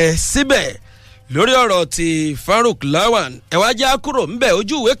kẹ̀kẹ́ síbẹ̀ lórí ọ̀rọ̀ ti Farouk Lawan ẹ̀wájá kúrò ń bẹ̀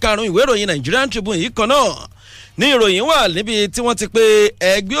ojú ìwé 5 ìwé ìròyìn Nigerian Tribune yìí kan náà ní ìròyìn wà níbi tí wọ́n ti pé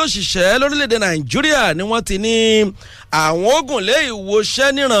ẹgbẹ́ òṣìṣẹ́ lórílẹ̀‐èdè Nàìjíríà ni wọ́n ti ní àwọn ògùnlé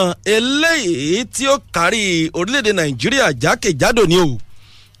ìwòsàn níran eléyìí tí ó kárí orílẹ̀‐èdè Nàìjíríà jákèjádò ni o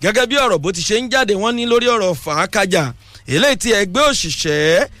gẹ́gẹ́ bí ọ̀rọ̀ bó ti ṣe ń jáde wọ́n ní lórí ọ̀rọ̀ fàákàjà eléyìí tí ẹgbẹ́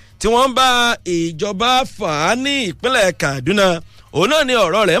òṣìṣẹ́ tí wọ́n ń bá ìjọba fà á ní ìpínlẹ̀ Kaduna òun náà ni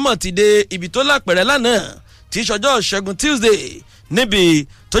ọ̀rọ̀ rẹ̀ mọ̀ ti dé ibi tó lápẹ̀rẹ̀ lánàá tí ṣọjọ́ Ṣẹ́gun Tuesday níbi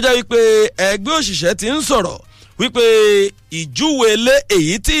tó jẹ́ wípé ẹgbẹ́ òṣìṣẹ́ ti ń sọ̀rọ̀ wípé ìjúwèlé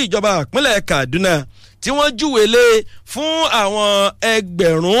èyí tí ìjọba ìpínlẹ̀ Kaduna tí wọ́n júwèlé fún àwọn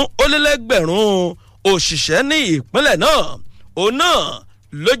ẹgbẹ̀rún ó lé lẹ́gbẹ̀rún òṣìṣẹ́ ní ìpínlẹ̀ náà òun náà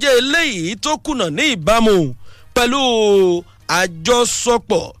ló jẹ́ eléyìí tó kùnà ní ìbámu pẹ̀lú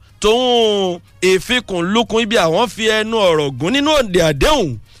àjọsọpọ̀ tóun ìfikùnlukùn ibi àwọn fi ẹnu ọ̀rọ̀ gún nínú òǹdè àdéhùn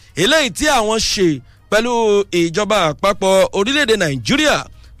eléyìí tí àwọn ṣe pẹ̀lú ìjọba àpapọ̀ orílẹ̀-èdè Nàìjíríà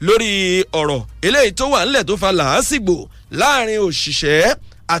lórí ọ̀rọ̀ eléyìí tó wà nílẹ̀ tó fa làásìgbò láàrin òṣìṣẹ́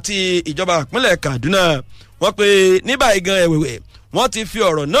àti ìjọba ìpínlẹ̀ Kaduna wọ́n pe ní báyìí gan ẹ̀wẹ̀wẹ̀ wọ́n ti fi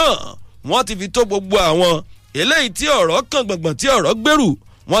ọ̀rọ̀ náà wọ́n ti fi tó gbogbo àwọn eléyìí tí ọ̀rọ̀ kan gbọ̀ngbọ̀n tí ọ̀rọ̀ gbèrú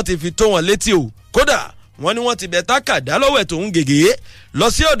wọ́n ti fi tó wọn létí o kódà wọ́n ní wọ́n ti bẹ̀ tákàdá lọ́wọ́ ẹ̀ tó ń gègé lọ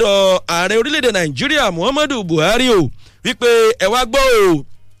sí ọ̀dọ̀ ààrẹ orílẹ̀-èdè Nàìjíríà Muhammadu Buhari o wípé ẹ wá gbọ́ o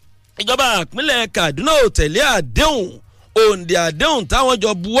ìjọba ìpínlẹ̀ Kaduna ò tẹ̀lé àdéhùn òǹdè àdéhùn táwọn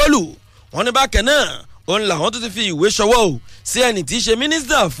jọ buwọ́lù wọ́n ní bákan náà òun làwọn tó ti fi ìwé ṣọwọ́ o sí ẹni tí í ṣe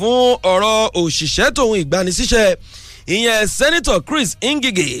mínísítà fún ọ̀rọ̀ òṣìṣẹ́ tòun ìgbanisíṣẹ́ ìyẹn sẹ́nitọ̀ Chris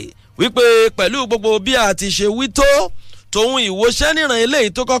Ngige wípé pẹ̀lú gbogbo bí a ti ṣe wí tó tòun ìwòṣẹ́ níran eléyìí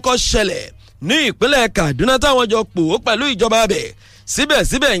tó kọ́kọ́ ṣẹlẹ̀ ní ìpínlẹ̀ Kaduna táwọn jọ pò ó pẹ̀lú ìjọba abẹ̀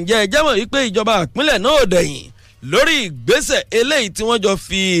síbẹ̀síbẹ̀ ǹjẹ́ ẹ jẹ́ mọ̀ wípé ìjọba ìpínlẹ̀ náà ò dẹ̀yìn lórí ìgbésẹ̀ eléyìí tí wọ́n jọ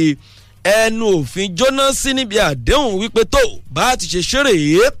fi ẹnu òfin jóná sí níbi àdéhùn wípé tó bá ti ṣe ṣeré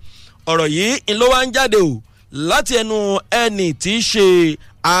ọ̀rọ̀ yìí ń ló wá ń jáde o láti ẹnu ẹni tí í ṣe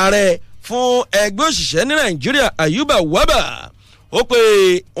ààrẹ fún ẹgbẹ́ òṣìṣẹ́ ní Nàìjíríà Ayuba Waba ó pé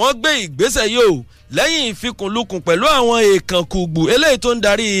wọ́n gbé ìgbésẹ̀ yìí o lẹ́yìn ìfikùnlukùn pẹ̀lú àwọn èèkàn kùgbù eléyìí tó ń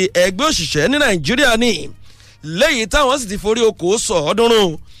darí ẹgbẹ́ òṣìṣẹ́ ní Nàìjíríà ní lẹ́yìn táwọn sì ti forí okòó sọ ọdúnrún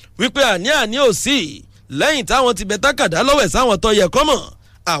wípé àní ò sí lẹ́yìn táwọn ti bẹ tákàdá lọ́wọ́ ẹ̀ sáwọn tó yẹ kọ́mọ̀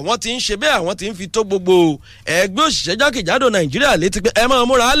àwọn ti ń ṣe bẹ́ẹ̀ àwọn ti ń fi tó gbogbo ẹgbẹ́ òṣìṣẹ́ jákèjádò Nàìjíríà létí pé ẹ máa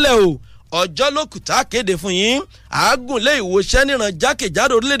múra lẹ̀ o ọjọ́ lókùtà kéde fún yín àágùnlé ìwòsàn níran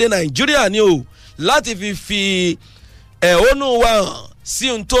jákèjádò orílẹ̀-èdè Nàìjíríà ni o láti fi ẹ̀hónú wa hàn sí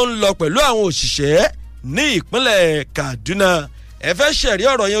ohun tó ń lọ pẹ̀lú àwọn òṣìṣẹ́ ní ìpínlẹ̀ Kaduna ẹ fẹ́ ṣẹ̀rí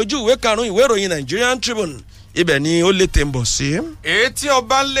ọ̀rọ̀ yẹn ojú ìwé 5 ìwé ìròyìn Nigerian Tribune ibẹ̀ ni ó lè tẹ̀ ń bọ̀ sí. etí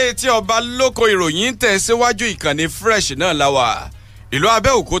ọba ńlẹ̀ etí ọba lóko ìròyìn tẹ̀ síwájú ìkànnì fresh náà la wà ìlú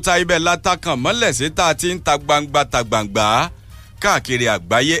Abẹ́òkúta ibẹ̀ látàkàn mọ́lẹ̀ sí tá a ti ń ta gbangba káàkiri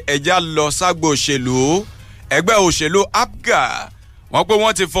àgbáyé ẹja lọ ságbo òṣèlú ẹgbẹ́ òṣèlú APGA wọ́n pé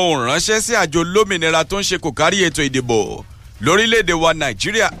wọ́n ti fohùn ránṣẹ́ sí àjọ olómìnira tó ń ṣe kò kárí ètò ìdìbò lórílẹ̀‐èdè wa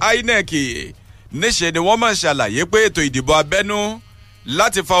Nàìjíríà INEC níṣe ni wọ́n máa ṣàlàyé pé ètò ìdìbò abẹ́nú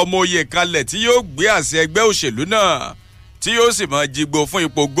láti fa ọmọ oyè kalẹ̀ tí yóò gbé àṣẹ ẹgbẹ́ òṣèlú náà tí yóò sì máa jígbó fún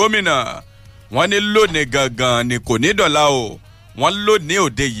ipò gómìnà wọ́n ní lónìí gangan ni kò ní dọ̀la o wọ́n lónìí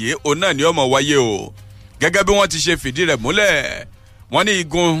òde yìí òun náà ni ó máa wáyé o gẹ́gẹ́ bí wọ́n ti ṣe fìdí rẹ̀ múlẹ̀ wọ́n ní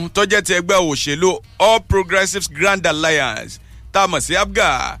igun tó jẹ́ ti ẹgbẹ́ òṣèlú All Progressives Grand Alliance tá a mọ̀ sí APGA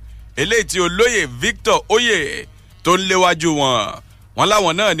eléyìí tí olóyè Victor Oye tó ń léwájú wọn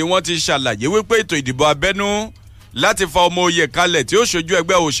láwọn náà ni wọ́n ti ṣàlàyé wípé ètò ìdìbò abẹ́nú láti fa ọmọ oyè kalẹ̀ tí ó ṣojú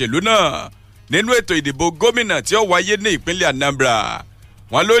ẹgbẹ́ òṣèlú náà nínú ètò ìdìbò gómìnà tí ó wáyé ní ìpínlẹ̀ Anambra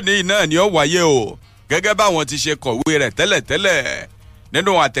wọ́n lónìí náà ni ó wáyé o gẹ́gẹ́ báwọn ti ṣe kọ̀wé rẹ̀ tẹ́lẹ̀tẹ́lẹ̀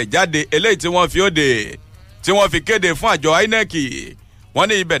nínú àtẹ̀jáde eléyìí tí wọ́n fi òde tí wọ́n fi kéde fún àjọ INEC wọ́n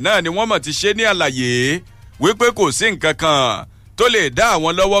ní ibẹ̀ náà ni wọ́n mọ̀ ti ṣe ní àlàyé wípé kò sí nǹkan kan tó lè dá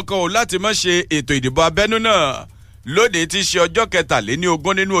àwọn lọ́wọ́ kan o láti má ṣe ètò ìdìbò abẹ́nú náà lónìí tí ṣe ọjọ́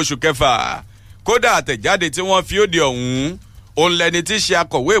 23 nínú oṣù kẹfà kódà àtẹ̀jáde tí wọ́n fi òde ọ̀hún òun lẹni tí ṣe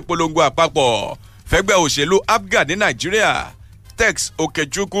akọ̀wé ìpolongo àpapọ̀ fẹ́gbẹ́ òṣèlú APGA ní Nàìjíríà Tex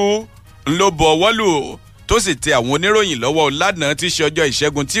Okechukwu ńlọ bọ̀ wọ́lù tó sì tẹ àwọn oníròyìn lọ́wọ́ lánàá tí ṣe ọjọ́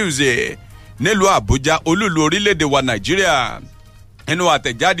ìṣẹ́gun Tuesday nílùú Àbújá olúlu orílẹ̀-èdè wa Nàìjíríà nínú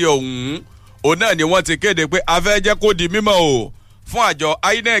àtẹ̀jáde ọ̀hún òun náà ni wọ́n ti kéde pé a fẹ́ jẹ́ kó di mímọ̀ o fún àjọ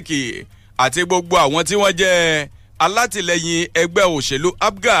INEC àti gbogbo àwọn tí wọ́n jẹ́ alátìlẹyìn ẹgbẹ́ òṣèlú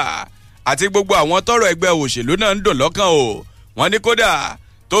APGA àti gbogbo àwọn tọ́rọ̀ ẹgbẹ́ òṣèlú náà ń dùn lọ́kàn o wọ́n ní kódà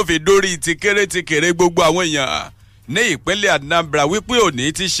tó fi dórí ti kéré gbogbo àwọn èèyàn ní ìpínlẹ̀ Anambra wípé òní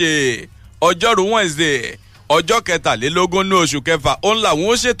ti ṣe ọjọ́rú Wednesday ọjọ́ 23 ní oṣù kẹfà òun làwọn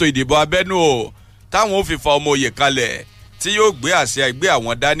ó ṣètò ìdìbò abẹ́nú o táwọn ó fi fa ọmọ oyè kalẹ̀ tí yóò gbé àṣẹ ẹgbẹ́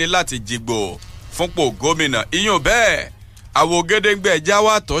àwọn dání láti jìgbò fúnpò gómìnà iyùn bẹ́ẹ̀ àwògedengbe ẹja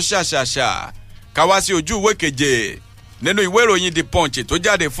wa tó ṣàṣàṣà káwá sí ojú ìwé keje nínú ìwé ìròyìn The Punch tó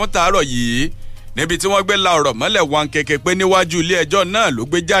jáde fún tàárọ̀ yìí níbi tí wọ́n gbé la ọ̀rọ̀ mọ́lẹ̀ wọn kéke pé níwájú ilé ẹjọ́ náà ló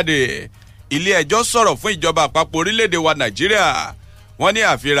gbé jáde ilé ẹjọ́ sọ̀rọ̀ fún ìjọba àpapọ̀ orílẹ̀-èdè wa Nàìjíríà wọ́n ní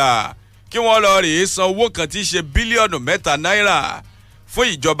àfira kí wọ́n lọ rèé san owó kan tí í ṣe bílíọ̀nù 3 náírà fún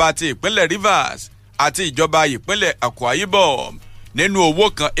ìjọba ti ìpínlẹ̀ Rivers àti ìjọba ìpínlẹ̀ Akwa Ibom nínú owó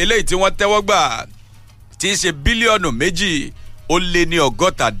kan eléyìí tí wọ́n tẹ́wọ́ gbà tí í ṣe bílíọ̀nù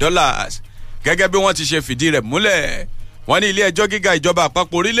 260 dollars gẹ́gẹ́ bí wọ́n ti ṣe fìdí rẹ̀ múlẹ̀ wọ́n ní ilé ẹjọ́ gíga ìjọba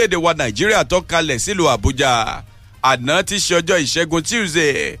àpapọ̀ orílẹ̀-èdè wa Nàìjíríà tó kalẹ̀ sílùú Àbújá àná tí ṣe ọjọ́ ìṣẹ́gun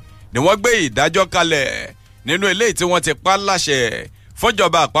Tuesday ni wọ́n gbé ìdájọ́ kalẹ̀ nínú eléyìí tí wọ́n ti pa láṣẹ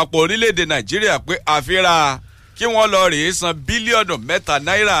fúnjọba àpapọ̀ orílẹ̀-èdè Nàìjíríà pé àfira kí wọ́n lọ rèé san bílíọ̀nù 3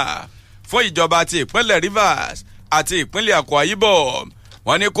 náírà fún ìjọba ti ìpínlẹ̀ Rivers àti ìpínlẹ̀ Akwa Ibom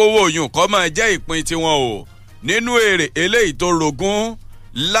wọ́n ní kówó oyún kó máa jẹ́ ìpín tiwọn o nínú èrè eléyìí tó rogún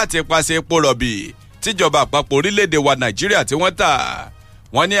láti pàṣẹ epo rọ̀bì tíjọba àpapọ̀ orílẹ̀-èdè wa Nàìjíríà tí wọ́n tà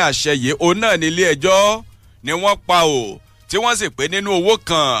wọ́n ní àṣẹ yìí òun náà ní ilé ẹjọ́ ni wọ́n pa o tí wọ́n sì pé nínú owó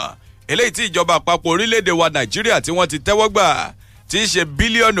kan eléyìí tí ìjọba àpapọ̀ orílẹ̀-èdè wa Nàìjíríà tí wọ́n ti tẹ́wọ́ gbà tí í ṣe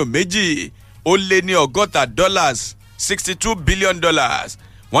bílíọ̀nù 260 dollars $62 billion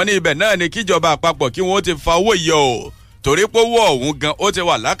wọ́n ní ibẹ̀ náà ni kíjọba àpapọ̀ kí wọ́n ti fa owó yọ o torí pé owó ọ̀hún gan ó ti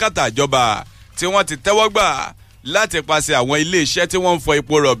wà lákàtà ìjọba tí wọ́n ti tẹ́wọ́ gbà láti pàṣẹ àwọn iléeṣẹ́ tí wọ́n ń fọ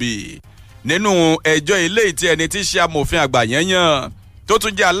epo rọ̀bì nínú ẹjọ́ eléyìí tí ẹni tí ṣe amòfin àgbà yẹnyẹn tó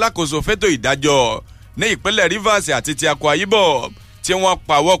tún jẹ́ alákòóso fétò ìdájọ́ ní ìpínlẹ̀ Rivers àti ti Akwa Ibom tí wọ́n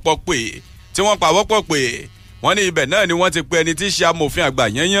pawọ́pọ̀ pé wọ́n ní ibẹ̀ náà ni wọ́n ti pe ẹni tí ṣe amòfin àgbà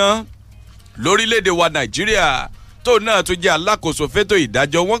yẹnyẹn lórílẹ̀‐èdè wa Nàìjíríà tó náà tún jẹ́ alákòóso fétò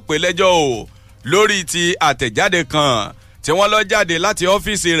ìdájọ́ wọ́n pè lẹ́jọ́ o lórí ti àtẹ̀jáde kan tí wọ́n lọ jáde láti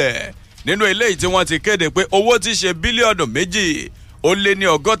ọ́fíìsì rẹ̀ nínú eléyìí tí wọ́n ti kéde pé owó tí ṣe bílíọ̀nù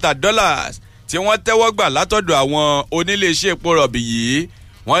 260 dollars tí wọ́n tẹ́wọ́ gbà látọ̀dọ̀ àwọn oníléeṣẹ́ epo rọ̀bì yìí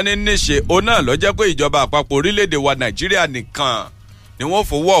wọ́n ní níṣe òun náà ló jẹ́ pé ìjọba àpapọ̀ orílẹ̀-èdè wa Nàìjíríà nìkan ni wọ́n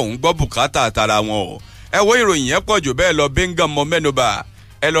fowó ọ̀hún gbọ́ bùkátà àtàrà wọn o ẹ wo ìròyìn yẹn pọ̀ jù bẹ́ẹ̀ lọ Bingham mọ mẹ́nuba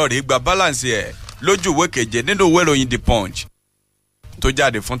ẹ lọ rí gba balance ẹ̀ lójú ìwé keje nínú ìwé ìròyìn The Punch tó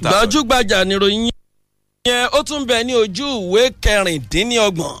jáde fún ta. gbajúgbajà níròyìn yẹn ó tún bẹ ní ojú ìwé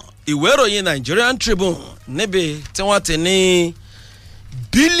 26 ìwé ìròyìn Nigerian Tribune níbi tí wọ́n ti ní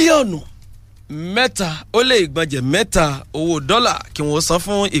bílíọ̀nù 3 owó dọ́là kí wọ́n san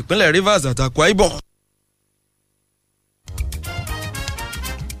fún ìpínlẹ̀ Rivers àti Akwa Ibom.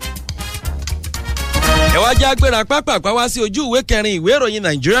 ẹ̀wá jẹ́ agbéra pápápá wá sí ojú ìwé 4 ìwé ìròyìn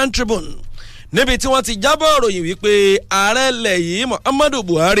Nigerian Tribune níbi tí wọ́n ti jábọ̀ ròyìn wípé ààrẹ ilẹ̀ yìí Muhammadu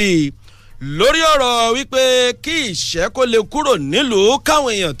Buhari lórí ọ̀rọ̀ wípé kí ìṣẹ́ kó lè kúrò nílùú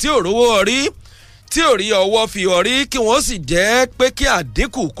káwọn èèyàn tí ò rówó ọrí tí ò rí ọwọ́ fi ọrí kí wọ́n sì jẹ́ pé kí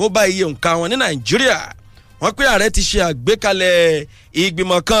àdínkù kó bá iye nǹkan wọn ní Nàìjíríà wọ́n pé ààrẹ ti ṣe àgbékalẹ̀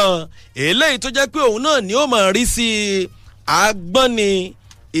ìgbìmọ̀ kan eléyìí tó jẹ́ pé òun náà ni ó máa rí sí agbọ́ni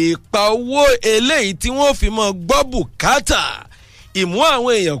ìpa owó eléyìí tí wọ́n fi mọ́ gbọ́ bùkátà ìmú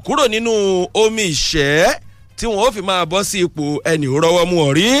àwọn èèyàn kúrò nínú omi ìṣẹ́ tí wọ́n fi máa bọ́ sí ipò ẹni rọ́wọ́ mú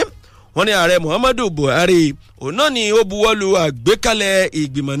ọ̀rí. wọ́n ní ààrẹ Muhammadu Buhari òun náà ni ó buwọ́lu àgbékalẹ̀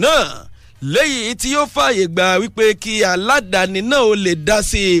ìgbìmọ̀ náà léyìí tí yóò fààyè gba wípé kí aládàáni náà ó lè dá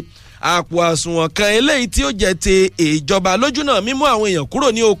sí àpò àsùnwọ̀n kan eléyìí tí ó jẹ́ ti ìjọba lójú náà mímú àwọn èèyàn kúrò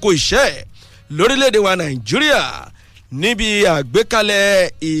ní oko ìṣẹ́ lórílẹ̀‐èdè wa Nàìjíríà níbi àgbékalẹ̀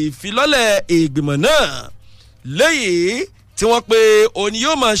ìfilọ́lẹ̀ ìgbìmọ̀ náà léyìí tí wọ́n pe òní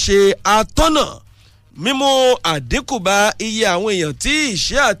yóò máa ṣe atọ́nà mímú àdínkù bá iye àwọn èèyàn tí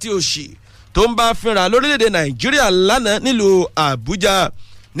ìṣẹ́ àti òṣì tó ń bá fínra lórílẹ̀‐èdè Nàìjíríà lánàá nílùú Àbújá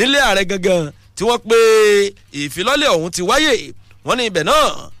nílé ààrẹ gangan tí wọ́n pe ìfilọ́lẹ̀ ọ̀hún ti wáyé. wọ́n ní ibẹ̀ náà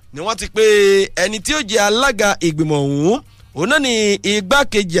ni wọ́n ti pe ẹni tí ó jẹ́ alága ìgbìmọ̀ ọ̀hún òun náà ni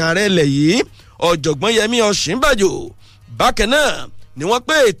igbákejì ààrẹ ilẹ̀ yìí ọ̀jọ̀gbọ́n Yẹmí Ọ̀ṣínbàjò. bákan náà ni wọ́n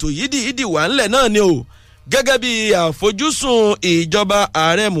pé ètò yídìídì wà ńlẹ̀ náà ni o gẹ́gẹ́ bí àfojúsùn ìjọba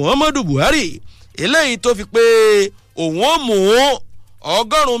ààrẹ Muhammadu Buhari eléyìí tó fi pé òun ó mú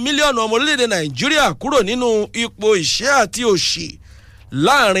 100 mílíọ̀nù ọmọ orílẹ̀-èdè Nàìjíríà kúrò nínú ipò ìṣẹ́ àti òṣì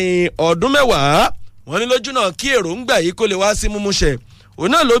láàrin ọdún 10. wọ́n ní lójú náà kí èròǹgbà yìí kó lè wá sí múmúṣẹ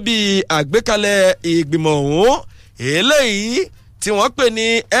òun náà ló bí àgbékalẹ̀ ìgbìmọ̀ ọ̀hún eléyìí tí wọ́n pè ní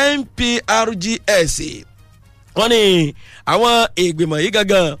NPRGS. wọ́n ní àwọn ìgbìmọ̀ yìí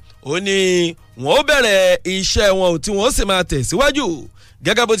gangan ó ní wọ́n ó bẹ̀rẹ̀ iṣẹ́ wọn tí wọ́n sì máa tẹ̀síwájú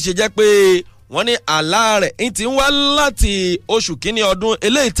gẹ́gẹ́ bó ti ṣe jẹ́ pé wọ́n ní àlá rẹ̀ ń ti ń wá láti oṣù kínní ọdún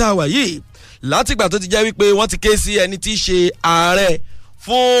eléyìí tá a wà yìí látìgbà tó ti jẹ́ wípé wọ́n ti ké sí ẹni tí í ṣe ààrẹ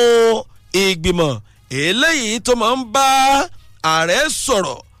fún ìgbìmọ̀ eléyìí tó máa ń bá ààrẹ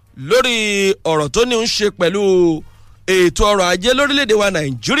sọ̀rọ̀ lórí ọ̀rọ̀ tó ní ń ṣe pẹ̀lú ètò ọrọ̀ ajé lórílẹ̀‐èdè wa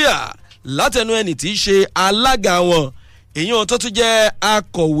Nàìjíríà látẹnu ẹni tí í ṣe alága wọn èyàn tó tún jẹ́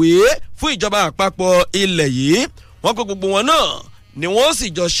akọ̀wé fún ìjọba àpapọ̀ ilẹ̀ yìí. wọ́n kó gbogbo wọn náà ni wọ́n sì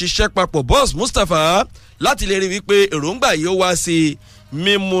jọ ṣiṣẹ́ papọ̀ Boss Mustapha láti lè rí wípé èròǹgbà yìí ó wá sí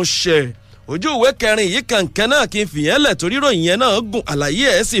mímúṣẹ. ojú ìwé 4 yìí kàǹkẹ́ náà kí n fìyẹn lẹ̀ torí ìròyìn yẹn náà gùn àlàyé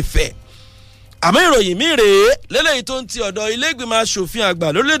ẹ̀ sì fẹ̀. àmọ́ ìròyìn mi rèé lélẹ́yìí tó ń ti ọ̀dọ̀ ilé ìgbìmọ̀ asòfin àgbà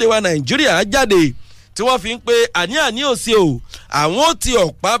lórílẹ̀‐èdè wa Nàìjíríà jáde tí wọ́n fi ń pe àní òsì o àwọn ó ti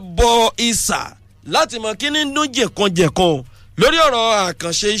ọ̀pá bọ ìsà láti mọ kí ní dún jẹ̀kanjẹ̀kan lórí ọ̀rọ̀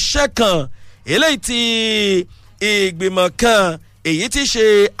àkànṣe iṣẹ́ kan eléyìí tí ìgbìmọ̀ kan èyí tí ṣe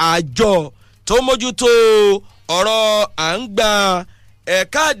àjọ tó mójútó ọ̀rọ̀ à ń gba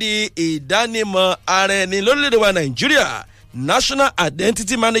káàdì ìdánimọ̀ ara ẹni lórílẹ̀‐èdè wa Nàìjíríà National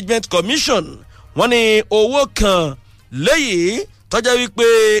Identity Management Commission wọ́n ní owó kan léyìí tọ́jà wípé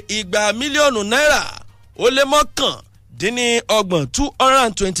 200 mílíọ̀nù náírà ó lé mọ́kàndínlọ́gbọ̀n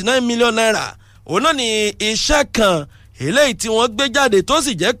 229 mílíọ̀nù náírà òun náà ni iṣẹ́ kan eléyìí tí wọ́n gbé jáde tó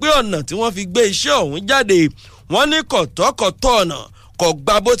sì jẹ́ pé ọ̀nà tí wọ́n fi gbé iṣẹ́ ọ̀hún jáde wọ́n ní kọ̀tọ́kọ̀tọ́ ọ̀nà kò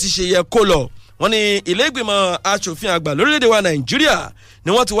gba bó ti ṣe yẹ kó lọ. wọ́n ní ilé ìgbìmọ̀ asòfin àgbà lórílẹ̀‐èdè wa Nàìjíríà ni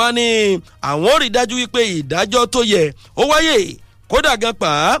wọ́n ti wá ní àwọn ò rí dájú wípé ìdájọ́ tó yẹ ó wáyé kódà gan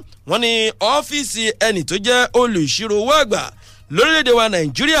pa wọ́n ní ọ́fíìsì ẹni tó jẹ́ olùṣírò owó àgbà lórílẹ̀‐èdè wa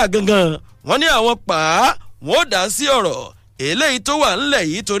Nàìjíríà gangan wọ́n ní àwọn pa wọ́n ó dá sí ọ̀rọ̀ eléyìí tó wà ńlẹ̀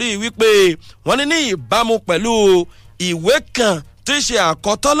yìí torí wípé wọ́n ní ìbámu pẹ̀lú ìwé kan tó ṣe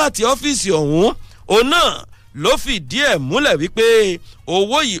àkọ́tọ́ láti ọ́fíìsì ọ̀hún òun náà ló fìdí ẹ̀ múlẹ̀ wípé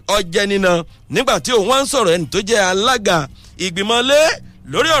owó yìí ọjẹ́ nínà nígbà tí òun wá ń sọ̀rọ̀ ẹni tó jẹ́ alága ìgbìmọ̀lé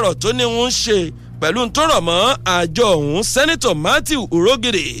lórí ọ̀rọ̀ tó ní ń ṣe pẹ̀lú tó rọ̀ mọ́ àjọ ọ̀hún sẹ́nitọ̀ Matthew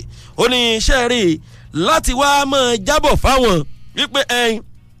Urogede ó ní iṣẹ́ rí láti wá máa jábọ̀ fáwọn wípé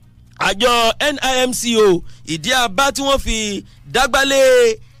àjọ NIMCO ìdí abá tí wọ́n fi dágbálé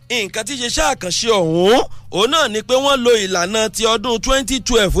nǹkan tí ṣe ṣàkànṣe ọ̀hún òun náà ni pé wọ́n lo ìlànà ti ọdún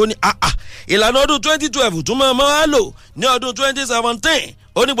 2012 ó ní ìlànà ọdún 2012 tún máa máa lò ní ọdún 2017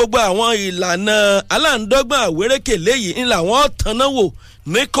 ó ní gbogbo àwọn ìlànà aláǹdọ́gbọ̀n àwérékèlé yìí ńlá wọn tanná wò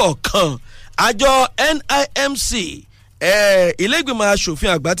ní kọ̀ọ̀kan. àjọ NIMC ilé ìgbìmọ̀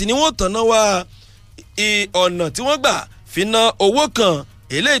asòfin àgbà ti ní wọ́n tanná wá ọ̀nà tí wọ́n gbà fi ná owó kan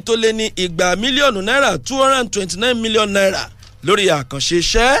eléyìí tó lé ní 200 mílíọ̀nù náírà 229 mílíọ̀nù náírà lórí àkànṣe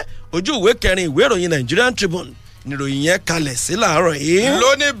iṣẹ́. ojú ìwé 4 ìwé ìròyìn Nigerian Tribune níròyìn yẹn kalẹ̀ sí làárọ̀ yìí.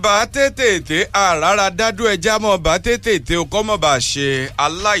 lónìí bá tètè àràrà dádú ẹja mọ́ bá tètè ọkọ́ mọ́ bá ṣe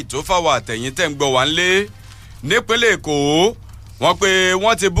aláìtófáwọ̀ àtẹ̀yìn tẹ̀ ń gbọ́ wá ńlé nípínlẹ̀ Èkó wọ́n pé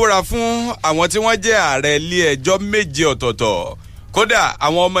wọ́n ti búra fún àwọn tí wọ́n jẹ́ ààrẹ ilé ẹjọ́ 7 ọ̀tọ̀ọ̀tọ̀ kódà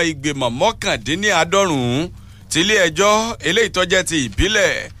àwọn ọmọ ìgbìmọ̀ 99 ti ilé ẹjọ́ eléyìí tó jẹ́ ti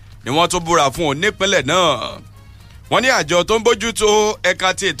ìbílẹ̀ ni wọ́n tún búra fún un nípínlẹ̀ náà. wọ́n ní àjọ tó ń bójútó ẹ̀ka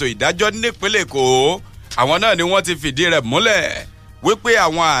ti ètò ìdájọ́ nípínlẹ̀ Èkó àwọn náà ni wọ́n ti fìdí rẹ̀ múlẹ̀ wípé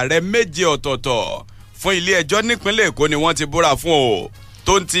àwọn ààrẹ méje ọ̀tọ̀ọ̀tọ̀ fún ilé ẹjọ́ nípínlẹ̀ Èkó ni wọ́n ti búra fún o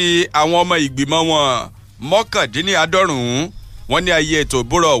tó ń ti àwọn ọmọ ìgbìmọ̀ wọn 99 wọ́n ní ayé ètò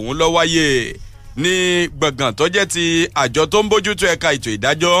ìbúra ọ̀hún ló wáyé ní gbọ̀ngàn tó jẹ́ ti àjọ tó ń bójútó ẹ̀ka ètò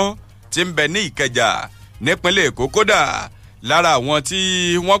ìdájọ́ tí ń bẹ ní Ìkẹjà nípínlẹ̀ Èkó. kódà lára àwọn tí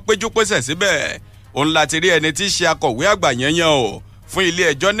wọ́n péjú pésẹ̀ síbẹ̀ òun láti rí ẹni tí í ṣe akọ̀wé àgbà yẹnyẹn o fún ilé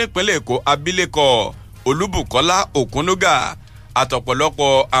ẹjọ́ nípínlẹ̀ Èkó abilékọ Olúbùkọ́lá Òkúnnúgà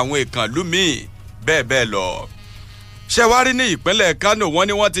àtọ̀pọ̀lọpọ̀ àwọn ìkànnlú míì bẹ́ẹ̀ bẹ́ẹ̀ lọ. ṣẹ̀wárí ní ìpínlẹ̀ Kánò wọ́n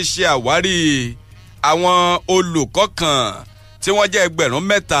ní wọ́n ti ṣe àwárí àwọn olùkọ́ kan tí wọ́n jẹ́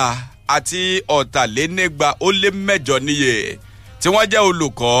 3,348 níye tí wọ́n jẹ́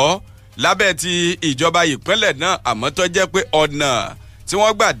olùkọ́ lábẹ́ ti ìjọba ìpínlẹ̀ náà àmọ́ tó jẹ́ pé ọ̀nà tí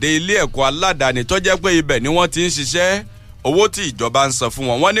wọ́n gbà dé ilé ẹ̀kọ́ aládàáni tó jẹ́ pé ibẹ̀ ni wọ́n ti ń ṣiṣẹ́ owó tí ìjọba ń san fún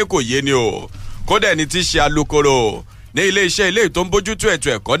wọn wọ́n ní kò yé ni o. kódà ẹni tí í ṣe alukoro ní iléeṣẹ́ ilé tó ń bójútó ètò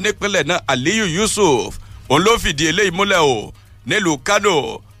ẹ̀kọ́ nípínlẹ̀ náà Aliyu Yusuf òun ló fìdí eléyìí múlẹ̀ o nílùú Kano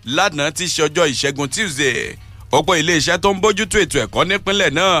lánàá tí í ṣe ọjọ́ ìṣẹ́gun Tuesday. ọ̀pọ̀ iléeṣẹ́ tó ń bójútó ètò ẹ̀kọ́ nípínlẹ̀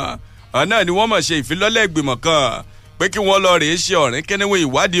náà ọ̀nà ni wọ́n mọ̀ ṣe ìfilọ́lẹ̀ ìgbìmọ̀ kan pé kí wọ́n lọ rèé ṣe ọ̀rìn kíníwé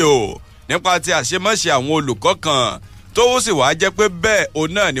ìwádìí o nípa ti àṣemáṣe àwọn olùkọ́ kan tó sì wá jẹ́ pé bẹ́ẹ̀ òun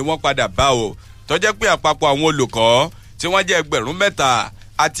náà ni wọ́n padà bá o tó jẹ́ pé àpapọ̀ àwọn olùkọ́ tí wọ́n jẹ́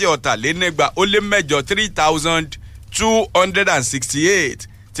 3,368 3,268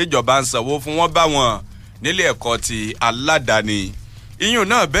 tíjọba ń sanwó fún wọn bá wọn nílé ẹ̀kọ́ ti aládàáni. iyùn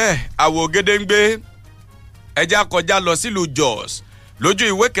náà bẹ́ẹ̀ àwò gédéǹgbé ẹjá kọjá lọ sílùú Jos lójú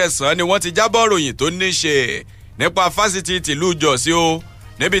ìwé 9 ni wọ́n ti jábọ̀ ròyìn tó ní ṣe nípa fásitì tìlú Jos o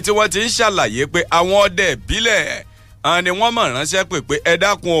níbi tí wọ́n ti ń ṣàlàyé pé àwọn ọdẹ ìbílẹ̀ ni wọ́n mọ̀ ránṣẹ́ pé ẹ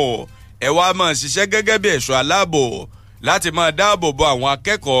dákun o ẹ wá máa ṣiṣẹ́ gẹ́gẹ́ bí ẹ̀ṣọ́ aláàbò láti máa dáàbò bo àwọn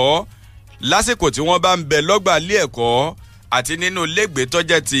akẹ́kọ̀ọ́ lásìkò tí wọ́n bá ń bẹ lọ́gbà ilé ẹ̀kọ́ àti nínú ilégbèé tó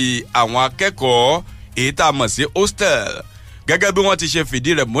jẹ́ ti àwọn akẹ́kọ̀ọ́ èyí tá a mọ̀ sí hostel. gẹ́gẹ́ bí wọ́n ti ṣe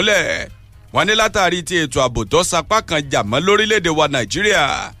fìdí rẹ̀ múlẹ̀ wọ́n ní látàrí ti ètò ààbò tó sapá kan jà mọ́ lórílẹ̀‐èdè wa Nàìjíríà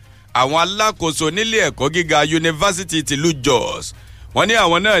àwọn alákòóso nílé ẹ̀kọ́ gíga yunifásitì tìlú Jos wọ́n ní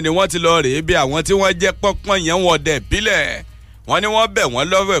àwọn náà ni wọ́n ti lọ rèé bí àwọn tí wọ́n jẹ́ pọ́npọ́n yẹn wọ́n dẹ̀ bílẹ̀ wọ́n ní wọ́n bẹ̀ wọ́n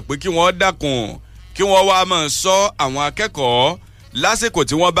lọ́wọ́ pé kí wọ́n dákun kí wọ́n wá máa ṣọ́ àwọn akẹ́kọ̀ọ́ lásìkò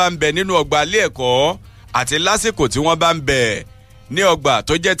tí wọ́n bá ń bẹ nínú ọgbà ilé ẹ̀kọ́ àti lásìkò tí wọ́n bá ń bẹ ní ọgbà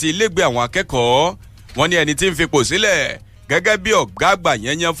tó jẹ́ ti ilégbèé àwọn akẹ́kọ̀ọ́. wọ́n ní ẹni tí ń fipò sílẹ̀ gẹ́gẹ́ bí ọ̀gá àgbà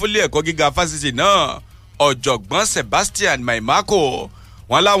yẹnyẹn fúnlé ẹ̀kọ́ gíga fásitì náà ọ̀jọ̀gbọ́n Sebastian Maimako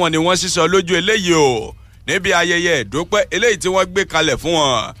wọ́n láwọn ni wọ́n sísọ lójú eléyìí o níbi ayẹyẹ ìdúpẹ́ eléyìí tí wọ́n gbé kalẹ̀ fún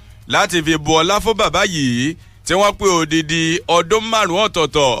wọn láti fi bu ọlá fún bàbá yìí tí wọ́n pé odidi ọdún 5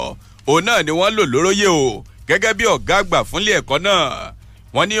 ọ̀tọ̀ọ̀tọ̀ òun náà ni wọ́n lò lóróyè o gẹ́gẹ́ bí ọ̀gá àgbà fúnlé ẹ̀kọ́ náà.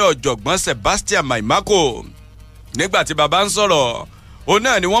 wọ́n ní ọ̀jọ̀gbọ́n Sebastian Maimako nígbà tí bàbá ń sọ̀rọ̀ òun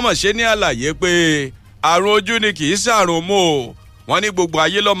náà ni wọ́n mọ̀ ṣe ní àlàyé pé àrùn ojú ni kì í ṣàrùn mọ́ o. wọ́n ní gbogbo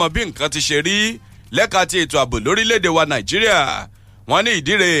ayé lọ́mọ bí nǹkan ti ṣe rí lẹ́ka ti ètò ààbò lórílẹ̀‐èdè wa Nàìjíríà. wọ́n ní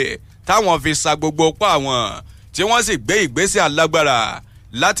ìdíre táwọn fi sa gbogbo pa àwọn tí wọ́n sì gbé ìgbésẹ̀ alágbára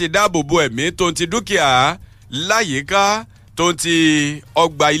láti dáàbò bo ẹ̀mí tó ń ti dúkìá láyìíká tó ń ti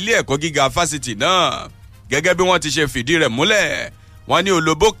ọgbà ilé ẹ̀kọ́ gíga fásitì náà. gẹ́gẹ́ bí wọ́n ti ṣe fìdí rẹ̀ múlẹ̀ wọ́n ní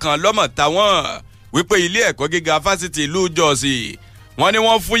olóbó kan lọ́mọ̀ táwọn wípé ilé ẹ̀kọ́ gíga fásitì ìlú Jos wọ́n ní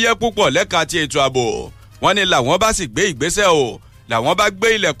wọ́n fúyẹ́ púpọ̀ lẹ́ka ti ètò ààbò. wọ́n ní làwọn bá sì gbé ìgbésẹ̀ o làwọn bá gbé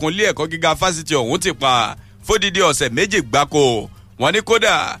ilẹ̀kùn ilé ẹ̀kọ́ gíga fásitì ọ̀hún ti pa fódìdí ọ̀sẹ̀ 2 gbáko. wọ́n ní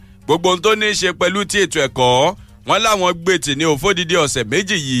kódà gbogbo ohun tó ní í ṣe pẹ̀lú ti ètò ẹ̀kọ́ wọ́n láwọn gbé tì ní òfódìdí ọ̀sẹ̀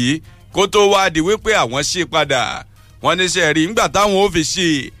 2 yìí kó tó wá di wípé àwọn ṣí padà. wọ́n ní ṣe rí ńgbà táwọn ò fi ṣí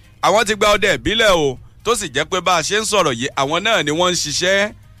àwọn ti gba ọdẹ ìbílẹ̀ o tó sì jẹ́ pé bá a ṣe ń sọ̀rọ̀ yìí àwọn náà ni wọ́n ń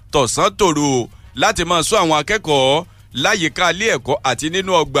ṣiṣẹ́ tọ̀sán tòru láti máa ṣọ́ àwọn akẹ́kọ̀ọ́ láyìíká ilé ẹ̀kọ́ àti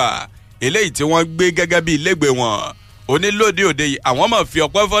nínú ọgbà eléyìí tí wọ́n gbé gẹ́gẹ́ bí ilégbèé wọn. onílòdì òde yìí àwọn máa fi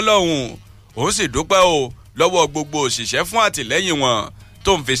ọpẹ́ fọlọ́hún òun sì dúpẹ́ o lọ́wọ́ gbogbo òṣìṣẹ́ fún àtìlẹ́yìn wọn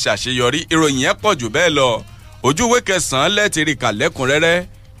tó ń fi ṣàṣeyọrí. ìròyìn yẹn pọ̀ jù bẹ́ẹ̀ lọ ojú ìwé 9 lẹ́ẹ̀tì rí kà lẹ́kùnrẹ́rẹ́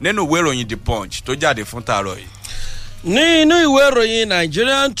nínú ìwé ìròyìn The Punch tó jáde fún tààrọ̀ yìí. ní inú ìwé ìròyìn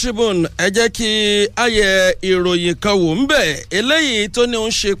Nigerian Tribune ẹ jẹ́ kí a yẹ ìròyìn kan wò ń bẹ̀ eléyìí tó ní ń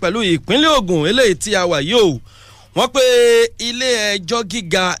ṣe pẹ̀lú ìpínlẹ̀ Ògùn eléyìí tí a wà yìí o. wọ́n pé ilé ẹjọ́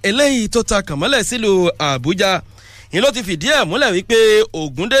gíga eléyìí tó ta kànmọ́lẹ̀ sílùú Àbújá ni ló ti fìdí ẹ̀ múlẹ̀ wípé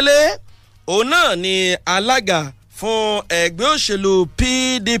Ògúndélé òun náà ni alága fún ẹgbẹ́ òṣèlú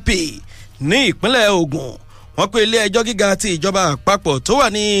PDP ní ìpínlẹ̀ Ògùn. wọ́n pé ilé ẹjọ́ gíga ti ìjọba àpapọ̀ tó wà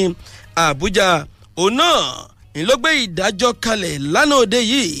ní Àbújá òun náà ló gbé ìdájọ́ kalẹ̀ lánàá òde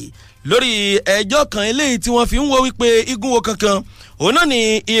yìí lórí ẹjọ́ kan eléyìí tí wọ́n fi ń wo wípé igun wo kankan òun náà ni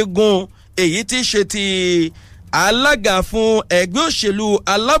igun èyí tí ṣe ti alága fún ẹgbẹ́ òṣèlú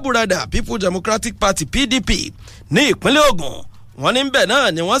alábùradà People Democratic Party PDP ní ìpínlẹ̀ Ògùn wọ́n ní bẹ́ẹ̀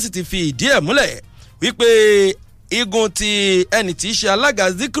náà ni wọ́n sì ti fi ìdí ẹ̀ múlẹ̀ wípé igun ti ẹni tí í ṣe alága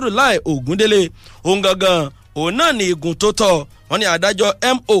Zikirulai Ògúndélé òun gangan òun náà ni igun tó tọ́ wọ́n ní adájọ́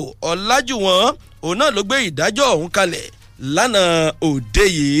MO Ọlájúwọ̀n òun náà ló gbé ìdájọ́ ọ̀hún kalẹ̀ lánàá òde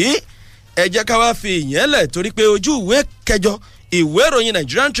yìí ẹ jẹ́ ká wá fi ìyẹn lẹ̀ torí pé ojú ìwé kẹjọ ìwé ìròyìn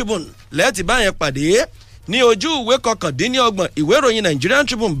Nigerian Tribune lẹ́ẹ̀tì báyẹn pàdé ní ojú ìwé kọkàndínlọ́gbọ̀n ìwé ìròyìn Nigerian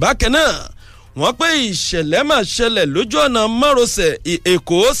Tribune bákan náà wọ́n pé ìṣẹ̀lẹ̀ máa ṣẹlẹ̀ lójú ọ̀nà márosẹ̀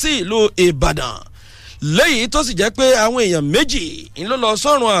Èkó sí ìlú Ìbàdàn léyìí tó sì jẹ́ pé àwọn èèyàn méjì ń lọ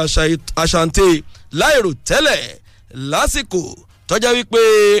sọ́run àṣàǹtẹ̀ láìrò tẹ́lẹ̀ lásìkò tọ́já wípé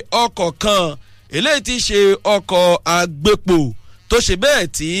ọkọ̀ kan eléyìí ti ṣe ọkọ̀ agbépo tó ṣe bẹ́ẹ̀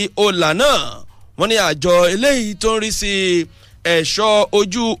tí ó lànà wọ́n ní àjọ eléyìí tó ń rí sí ẹ̀ṣọ́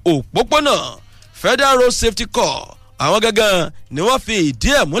ojú òpópónà Federal Road Safety Corps àwọn gangan ni wọ́n fi ìdí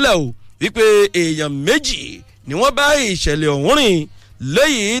ẹ̀ múlẹ̀ o wípé èèyàn méjì ni wọ́n bá ìṣẹ̀lẹ̀ ọ̀hún rìn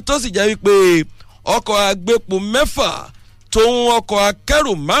léyìí tó sì jẹ́ wípé ọkọ̀ agbépo 6 tó ń ọkọ̀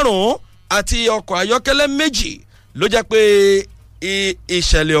akẹ́rù 5 àti ọkọ̀ ayọ́kẹ́lẹ́ 2 ló jẹ́ pé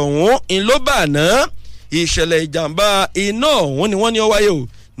ìṣẹ̀lẹ̀ ọ̀hún ń ló bà ná ìṣẹ̀lẹ̀ ìjàmbá iná ọ̀hún ni wọ́n ní ó wáyé o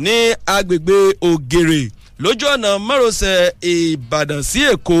ní agbègbè Ògèrè lójú ọ̀nà márosẹ̀ Ìbàdàn sí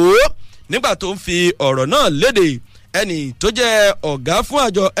Èkó nígbà tó ń fi ọ̀rọ̀ náà léde ẹni tó jẹ́ ọ̀gá fún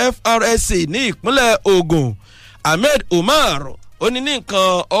àjọ FRSC ní ìpínlẹ̀ Ògùn Ahmed Umar ó ní nǹkan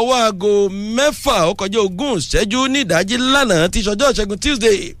ọwọ́ aago 6:20 ní ìdájí lánàá tí ṣọjọ́ ìṣẹ́gun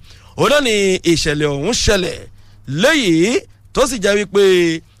Tuesday ó náà ní ìṣẹ̀lẹ̀ ọ̀hún ṣẹlẹ̀ léyìí tó sì jẹ́ wípé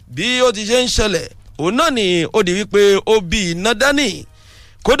bí ó ti ṣe ń ṣẹlẹ̀ òun náà ni ó di wípé ó bí iná dání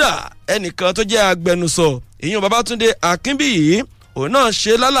kódà ẹnìkan tó jẹ́ agbẹnusọ ìyún Babátúndé Akínbíyì òun náà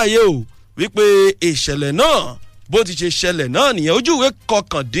ṣe lálàyé o wípé ìṣẹ̀lẹ̀ náà bó ti ṣe ṣẹlẹ̀ náà nìyẹn ojú ìwé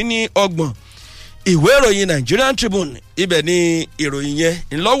 29 ìwé ìròyìn Nigerian Tribune ibẹ̀ ni ìròyìn yẹn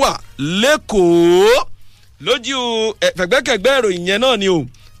ńlọ́wà lẹ́kọ̀ọ́ lójú fẹ̀gbẹ́kẹ̀gbẹ́ ìròyìn yẹn náà ni o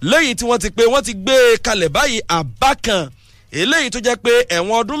lẹ́yìn tí wọ́n ti pé wọ́n ti gbé kalẹ̀ báyìí àbá kan eléyìí tó jẹ́ pé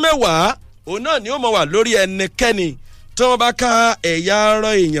ẹ̀wọ̀n ọdún 10 òun náà ni ó mọ̀ wà lórí ẹnikẹ́ni tí wọ́n bá ká ẹ̀yà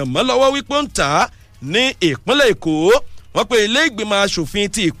ara èèyàn mọ́ lọ́wọ́ wípé ń tà á ní ìpínlẹ̀ Èkó wọ́n pé ilé ìgbìmọ̀ asòfin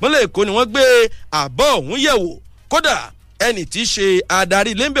ti ìpínlẹ̀ Èkó ni wọ́n gbé àbọ̀ ọ̀hún yẹ̀wò kódà ẹni tí í ṣe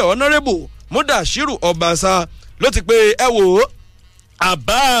adarí lẹ́ńbẹ̀ honourable Mudashiru Obasa ló ti pé ẹ wò ó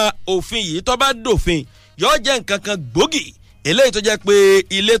àbá òfin yìí tó bá dòfin yóò jẹ́ nǹkan kan gbòógì eléyìí tó jẹ́ pé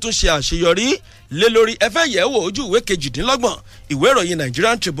ilé tún ṣe àṣeyọrí lé lórí ẹfẹ́ yẹ̀wò ojú ìwé 28 ìwé ìròyìn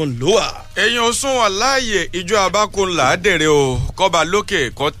Nigerian Tribune ló wà. èèyàn sún wọn láàyè ìjọ abákùnlá dèrè o kọba lókè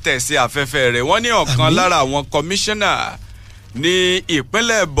kó tẹ̀ sí afẹ́fẹ́ rẹ̀ wọ́n ní ọ̀kan lára àwọn kọmíṣánná ní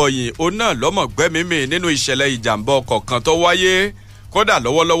ìpínlẹ̀ Bọ̀yìn òun náà lọ́mọ̀gbẹ́mímì nínú ìṣẹ̀lẹ̀ ìjàmbá ọkọ̀ kan tó wáyé kódà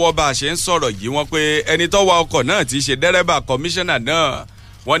lọ́wọ́lọ́wọ́ bá a ṣe ń sọ̀rọ̀ yìí wọ́n pé ẹni tó wa ọkọ̀ náà ti ṣe dẹ́rẹ́bà kọmíṣánná náà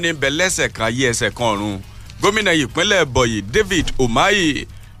wọ́n ní bẹ lẹ́sẹ̀ kan ayé ẹsẹ̀ kan ọ̀run gómìnà ìpínlẹ̀ Bọ̀yì David Umahi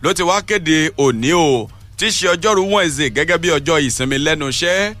ló ti wá kéde òní o tí í ṣe ọjọ́rú Wednesday gẹ́gẹ́ bí ọjọ́ ìsinmi lẹ́nu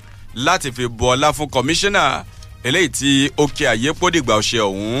iṣẹ́ láti fi bu ọlá fún kọmíṣánná eléyìí tí ó kí ayé pódìgbà ọ̀ṣẹ́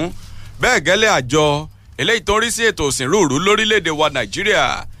ọ̀hún bẹ́ẹ̀ gẹ́lẹ́ àjọ eléyìí tó ń rí sí ètò òsìnrúurú lórílẹ̀‐èdè wa Nàìjíríà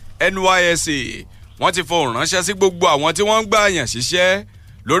NYSC wọ́n ti fohùn ránṣẹ́ sí gbogbo àwọn tí wọ́n ń gbà yàn ṣiṣẹ́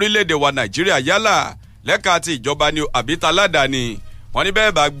lórílẹ̀‐èdè wa Nàìjíríà yálà lẹ́ka ti ìjọba ni àbí taládàáni wọ́n ní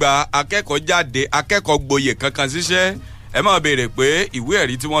bẹ́ẹ̀ bá gba akẹ́kọ̀ọ́ jáde akẹ́kọ̀ọ́ gboyè kankan síṣẹ́ ẹ máa béèrè pé ìwé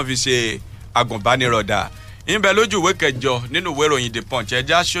ẹ̀rí tí wọ́n fi ṣe agùnbánirọ̀dà ń bẹ lójú ìwé 8 nínú ìwé ìròyìn The Punch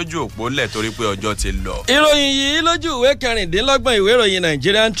ẹja ṣojú òpó lẹ̀ torí pé ọjọ́ ti lọ. ìròyìn yìí lójú ìwé 26 ìwé ìròyìn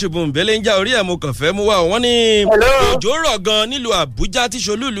Nigerian Tribune belenja orí ẹ̀ mo kàn fẹ́ mú wá wọ́n ní òjò rọ̀ gan nílùú Àbújá tí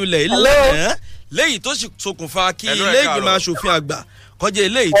ṣolúùlú lẹ̀ ilẹ̀ léyìí tó sì ṣokùnfà kí ilé ìgbìmọ̀ asòfin àgbà kọjá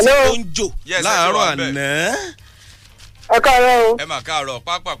eléyìí tí ó ń jò láàárọ̀ àná. ẹ káàárọ̀ o. ẹ mà káàárọ̀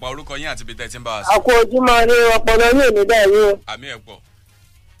pápápá orúkọ yín àti ibi tẹ́ ti ń bá wa sọ. àkó ojúmọ́ ní ọpọlọ ní èmi báyìí o. àmì ẹ̀ pọ̀.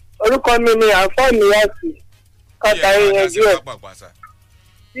 orúkọ mi ni àfọ́ọ̀nì yàtì kàtàrí yanjú ẹ̀.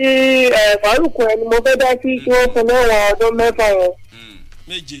 tí Fàrúkù ẹni mo fẹ́ dá sí kí wọ́n fún mẹ́wàá ọdún 6 yẹn.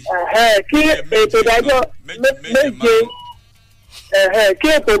 méje. kí ètò ìdájọ́ méje kí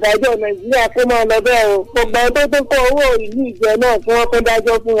ètò ìdájọ́ Nàìjíríà kó máa lọ bẹ́ẹ̀ o gbogbo ọdún tó kọ́ owó ìlú ìjẹ náà kí wọ́n tó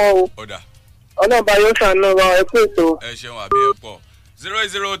dájọ́ fún wọn o. ọlọ́ba yóò ṣàánú wa ẹ kú ètò. ẹ ṣeun àbí ẹ pọ̀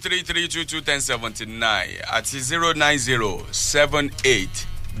 08033221079 àti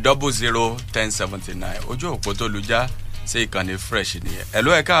 09078001079 ojú òpó tó lu já sí ìkànnì fresh nìyẹn. ẹ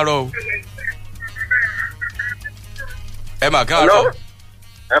ló ẹ káàárọ̀ o. ẹ mà káàárọ̀.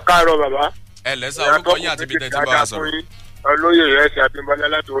 ẹ káàárọ̀ bàbá. ẹ lẹ́sà orúkọ yín àti ibi tẹ́ ti bá wa sọ̀rọ̀. olóyè ẹ̀sìn Abímbọ́lá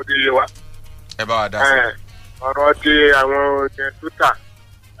láti òde yé wa. ẹ bá wa dá sí. ọ̀rọ̀ ti àwọn òde tútà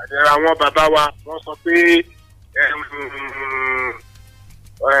àti àwọn bàbá wa wọ́n sọ pé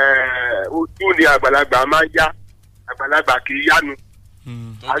ojú ni àgbàlagbà máa ń yá àgbàlagbà kì í yánu.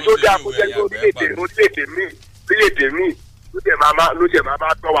 àjọdẹ àkójẹ orílẹ̀-èdè míì ló dẹ̀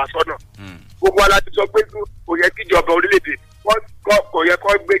máa tọ́ wa sọ́nà. gbogbo aláti sọ pé kò yẹ kíjọba orílẹ̀-èdè kò yẹ kó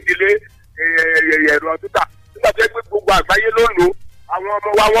gbégilé ẹ̀rọ tútà nígbà tó yẹ pé gbogbo àgbáyé ló lò àwọn ọmọ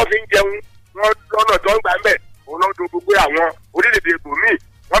wa wọ́n fi ń jẹun wọ́n lọ́nà tó ń gbà mẹ́ òun náà do gbogbo àwọn orílẹ̀-èdè ibòmíì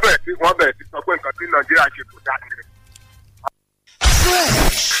wọ́n bẹ̀rẹ̀ sí sọ pé nǹkan tí Nàìjíríà ṣe kò dáa nìyẹn.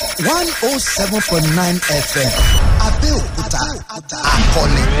 Fresh 107.9 FM Abẹ́òkúta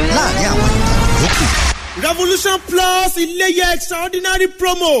akọni láàrin àwọn ìtàn yòókù. Revolution Plus iléyẹ extraordinary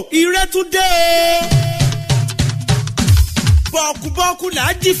promo ìrẹ́túndé bọ́ọ̀kú là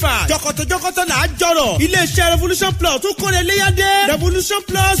á jìfà jọkọ̀tọ̀ là á jọ̀rọ̀ iléeṣẹ́ Revolution Plus tún kọ́ni ẹlẹ́yàdé Revolution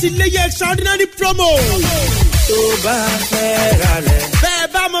Plus iléyẹ extraordinary promo. tó bá fẹ́ ra lẹ̀. bẹ́ẹ̀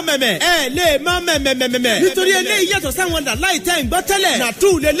bá mọ mẹ̀mẹ̀ ẹ lè má mẹ̀mẹ̀mẹ̀mẹ̀ nítorí eléyìí yàtọ̀ sáwọn dàláì tẹ́ ń gbọ́ tẹ́lẹ̀ nàtú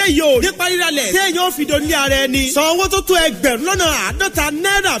lélẹ́yìí o nípa ríra lẹ̀ téèyàn fi dòní ara ẹni san owó tó tó ẹgbẹ̀rún lọ́nà àádọ́ta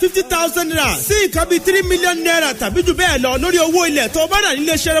náírà 50,000 naira sí nǹkan bíi 3 million naira tàbí jù bẹ́ẹ̀ lọ lórí owó ilẹ̀ tó bá rà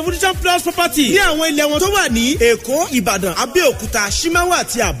nílé iṣẹ́ Revolution Plus property ní àwọn ilẹ̀ wọn tó wà ní Èkó, Ìbàdàn, Abẹ́òkúta, Ṣímáwá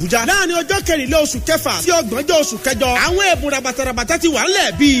àti Àbújá láàrin ọjọ́ kẹrìnlá oṣù kẹfà sí ọgbọ̀njọ́ oṣù kẹjọ àwọn ẹ̀bùn rabatarabata ti wà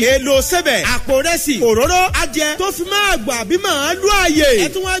ńlẹ̀ bíi èlò sẹ́bẹ̀ àpò rẹ́sì òróró adìẹ tó fi máa gbà bí màá lú àyè ẹ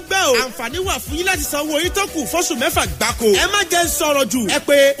tún wá gbẹ́ o àǹfààní wà fún yín láti san owó yín tó kù fọ́sùn mẹ́fà gbáko ẹ má jẹ́ sọ̀rọ̀ jù ẹ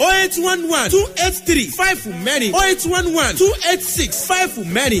pé 0811283 5 mẹ́rin 0811286 5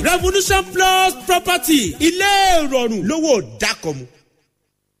 mẹ́rin Revolution Plus property ilé ìrọ̀rùn lówó dákọ̀mù.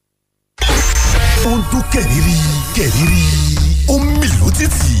 ó ń dún kẹ̀rìírí ó ń mìlú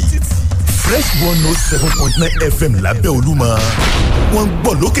títì Fresh 107.9 FM lábẹ́ Olúmọ wọ́n ń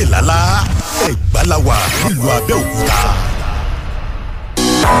gbọ́ lókè lálá Ẹ̀gbá la wà nílùú Abẹ́òkúta.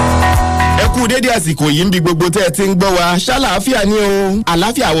 ẹ kú dédé àsìkò yìí ń bi gbogbo tẹ́ ẹ ti ń gbọ́ wa ṣàlàáfíà ni o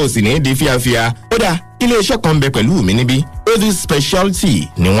àlàáfíà wo sì ní di fíafíà ó dà iléeṣẹ́ kan bẹ pẹ̀lú mi níbí Avis Speciality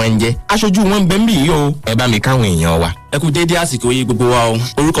ni wọ́n ń jẹ́ aṣojú wọn bẹ ń bì yìí o ẹ bá mi káwọn èèyàn wa. ẹ kú dédé àsìkò yìí gbogbo wa o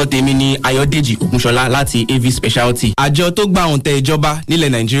orúkọ tèmi ni Ayọ̀dèjì Ògúnṣọlá láti Avis Speciality àjọ tó gba òǹtẹ̀ ìjọba nílẹ̀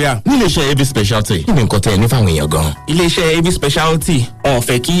Nàìjíríà. níléeṣẹ́ Avis Speciality kí ni nǹkan tẹ́ ẹ ní fáwọn èèyàn gan. iléeṣẹ́ Avis Speciality wọn ò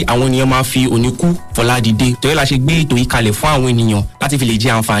fẹ́ kí àwọn ènìyàn máa fi òní kú fọlá dìde torí la ṣe gbé ètò yìí kalẹ̀ fún àwọn ènìyàn láti fi lè jẹ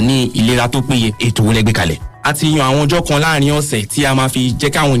àǹfààní ìlera tó péye. ètò wo lẹ gbé kalẹ̀? a ti yan àwọn ọjọ́ kan láàrin ọ̀sẹ̀ tí a máa fi jẹ́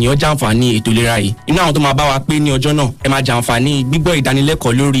káwọn ènìyàn jàǹfààní ètò ìlera yìí. inú àwọn tó máa bá wa pé ní ọjọ́ náà ẹ máa jàǹfààní gbígbọ́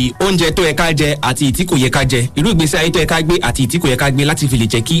ìdánilẹ́kọ̀ọ́ lórí oúnjẹ tó yẹ ká jẹ àti ìtí kò yẹ ká jẹ, irú ìgbésí ayé tó yẹ ká gbé àti ìtí kò yẹ ká gbé láti fi lè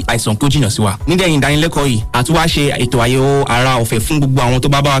jẹ́ kí àìsàn kó jìnnà sí wa. nídẹ̀yìn ìdánilẹ́kọ̀ọ́ yìí a tún wá ṣe ètò àyẹ̀wò ara ọ̀fẹ́ fún gbogbo àwọn tó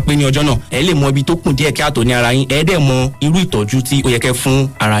bá bá wa pé ní ọjọ́ náà. ẹ lè mọ ibi tó kùn díẹ̀ kí àtò ní ara yín, ẹ dẹ̀ mọ irú ìtọ́jú tí ó yẹ kẹ́ fún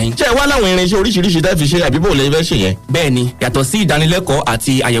ara yín. ṣé ẹ wá láwọn irinṣẹ́ oríṣiríṣi tẹ́ fi ṣe àbí bò lè fẹ́ ṣe yẹn? bẹ́ẹ̀ni, yàtọ̀ sí ìdánilẹ́kọ̀ọ́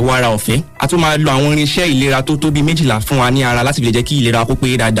àti àyẹ̀wò ara ọ̀fẹ́ a tún máa lo àwọn irinṣẹ́ ìlera tó tó bíi méjìlá fún wa ní ara láti fi lè jẹ́ kí ìlera kó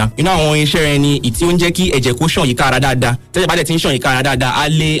péye dáadáa. inú àwọn irinṣẹ́ rẹ̀ ni ìtí ó ń jẹ́ kí ẹ̀jẹ̀ kó ṣàn yíká ara dáadáa, tẹ́jẹ̀ bá dẹ̀ ti ń ṣàn yíká ara dáadáa á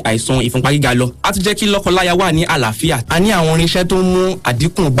lé àìsàn ìfúnpá gíga lọ. á tún jẹ́ kí lọ́kọláya wà ní àlàáfíà. a ní àwọn irinṣẹ́ tó ń mú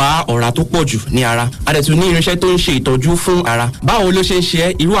àdínkù bá ọ̀rá tó pọ̀ jù ní ara. a dẹ̀ tún ní irinṣẹ́ tó ń ṣe ìtọ́jú fún ara. báwo ló ṣe ń ṣe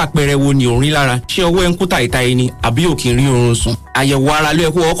ẹ́, irú àpẹẹrẹ wo ni ò ń rí lára? ṣé ọwọ́ ẹ ń kú tàìtàì ni àbí ò kì í rí oorun sùn? àyẹ̀wò ara ló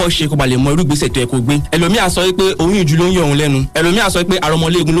yẹ kó kọ́kọ́ ṣe kó ba lè mọ irú ìgbésẹ̀ tó yẹ kó gbé. ẹlòmíà sọ pé oyún ìjú ló ń yọ òun lẹ́nu, ẹlòmíà sọ pé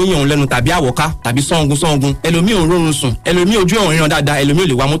arọmọléegun ló ń yọ òun lẹ́nu tàbí àwọ̀ká tàbí sọ́ngun ẹlòmíì ò rórun sùn, ẹlòmíì ojú ọ̀run ríran dáadáa, ẹlòmíì ò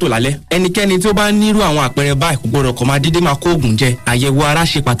lè wa mọ́tò lálẹ́. ẹnikẹ́ni tí ó bá nírú àwọn àpẹẹrẹ báyìí kò gbọdọ̀ kọ̀ máa dédé máa kó oògùn jẹ. àyẹ̀wò ara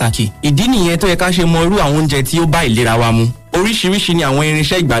ṣe pàtàkì. ìdí nìyẹn tó yẹ ká ṣe mọ irú àwọn oúnjẹ tí ó bá ìlera wa mu. oríṣiríṣi ni àwọn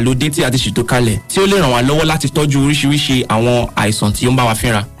irinṣẹ́ ìgbàlódé tí a ti ṣètò kalẹ̀ tí ó lè ràn wá lọ́wọ́ láti tọ́jú oríṣiríṣi àwọn àìsàn tí ó ń bá wa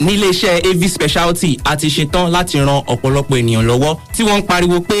fínra. ní iléeṣẹ́ Avis Speciality a ti ṣetán láti ran ọ̀pọ̀lọpọ̀ ènìyàn lọ́wọ́ tí wọ́n ń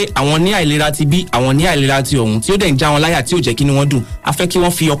pariwo pé àwọn ní àìlera ti bí, àwọn ní àìlera ti ọ̀hún, tí ó dẹ̀ ń já wọn láyà tí ò jẹ́ kí ni wọ́n dùn. a fẹ́ kí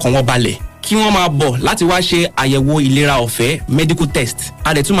wọ́n fi ọkàn wọn balẹ̀, kí wọ́n máa bọ̀ láti wá ṣe àyẹ̀wò ìlera ọ̀fẹ́ medical test.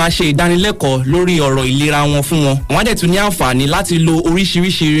 a dẹ̀ tún máa ṣe ìdánilẹ́kọ̀ọ́ lórí ọ̀rọ̀ ìlera wọn fún wọn. wọ́n á dẹ̀ tún ní àǹfààní láti lo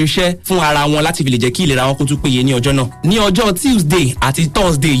oríṣiríṣi irinṣẹ́ fún ara wọn láti fi lè jẹ́ kí ìlera wọn kó tún péye ní ọjọ́ náà. ní ọjọ́ Tuesday àti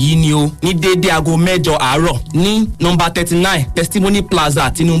Thursday yìí ni o, ní déédé aago 8 àárọ̀ ní nọ́mbà 39 Testimony Plaza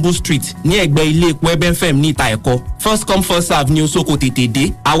Tinubu Street ní ẹ̀gbẹ́ ilé epo Ebenfem ní ìta ẹ̀kọ́. first come first serve ní Osoko tètè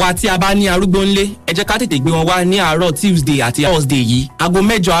dé. àwa tí a bá ní arúgbó ńlé ẹ jẹ́ ká tètè gbé wọn wá ní àárọ̀ Tuesday àti Thursday yìí. aago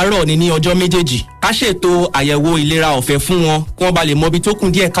 8 àárọ̀ ni ní ọjọ́ méjèèjì. ká ṣètò àyẹ̀wò ìlera ọ̀fẹ́ fún wọn kí wọ́n bá lè mọ ibi tó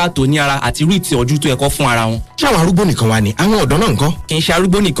kún díẹ̀ káàtó ní ara àti irú ìtọ́jú tó ẹ̀kọ́ fún ara wọn. ṣé àwọn arúgbó nìkan wà ní àwọn ọ̀dọ́ náà ńkọ́? kì í ṣe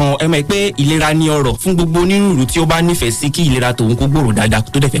arúgbó nìkan, ẹ mọ̀ pé ìlera ní ọrọ̀ fún gbogbo onírúurú tí ó bá nífẹ̀ẹ́ sí kí ìlera tòun kó gbòòrò dáadáa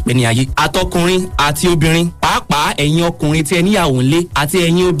tó dẹ̀ fẹ́ pẹ́ ní ayé. àtọkùnrin àti obìnrin pàápàá pàápàá ẹ̀yin ọkùnrin tí ẹ níyàwó ńlé àti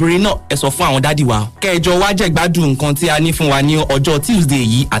ẹ̀yin obìnrin náà ẹ sọ fún àwọn dádì wa kẹjọ wá jẹ̀gbádùn nǹkan tí a ní fún wa ní ọjọ́ Tuesday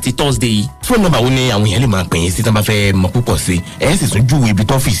yìí àti Thursday yìí. fóònù nọ́mbà wo ni àwọn èèyàn lè máa pè yín sí tí wọ́n bá fẹ́ mọ̀ púpọ̀ sí ẹ sì tún júwe ibi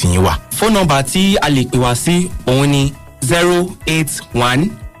tọ́fíìsì yín wà. fóònù nọ́mbà tí a lè pè wá sí òun ni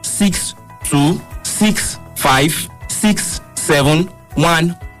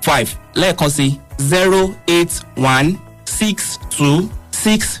 08162656715 lẹ́ẹ̀kan sí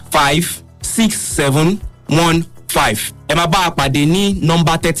 08162656715. ẹ máa bá a pàdé ní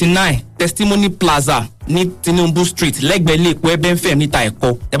nọ́mbà 39 Testimony Plaza ní Tinubu Street lẹ́gbẹ̀ẹ́ ilé epo Ebenfem níta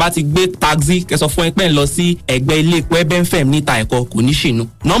ẹ̀kọ́. ẹ bá ti gbé taxi kẹsàn fún ẹ pẹ́ ń lọ sí ẹ̀gbẹ́ ilé epo Ebenfem níta ẹ̀kọ́ kò ní ṣìnú.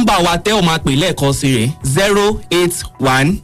 nọ́mbà wa tẹ́ ò máa pè lẹ́ẹ̀kan sí rẹ̀ 081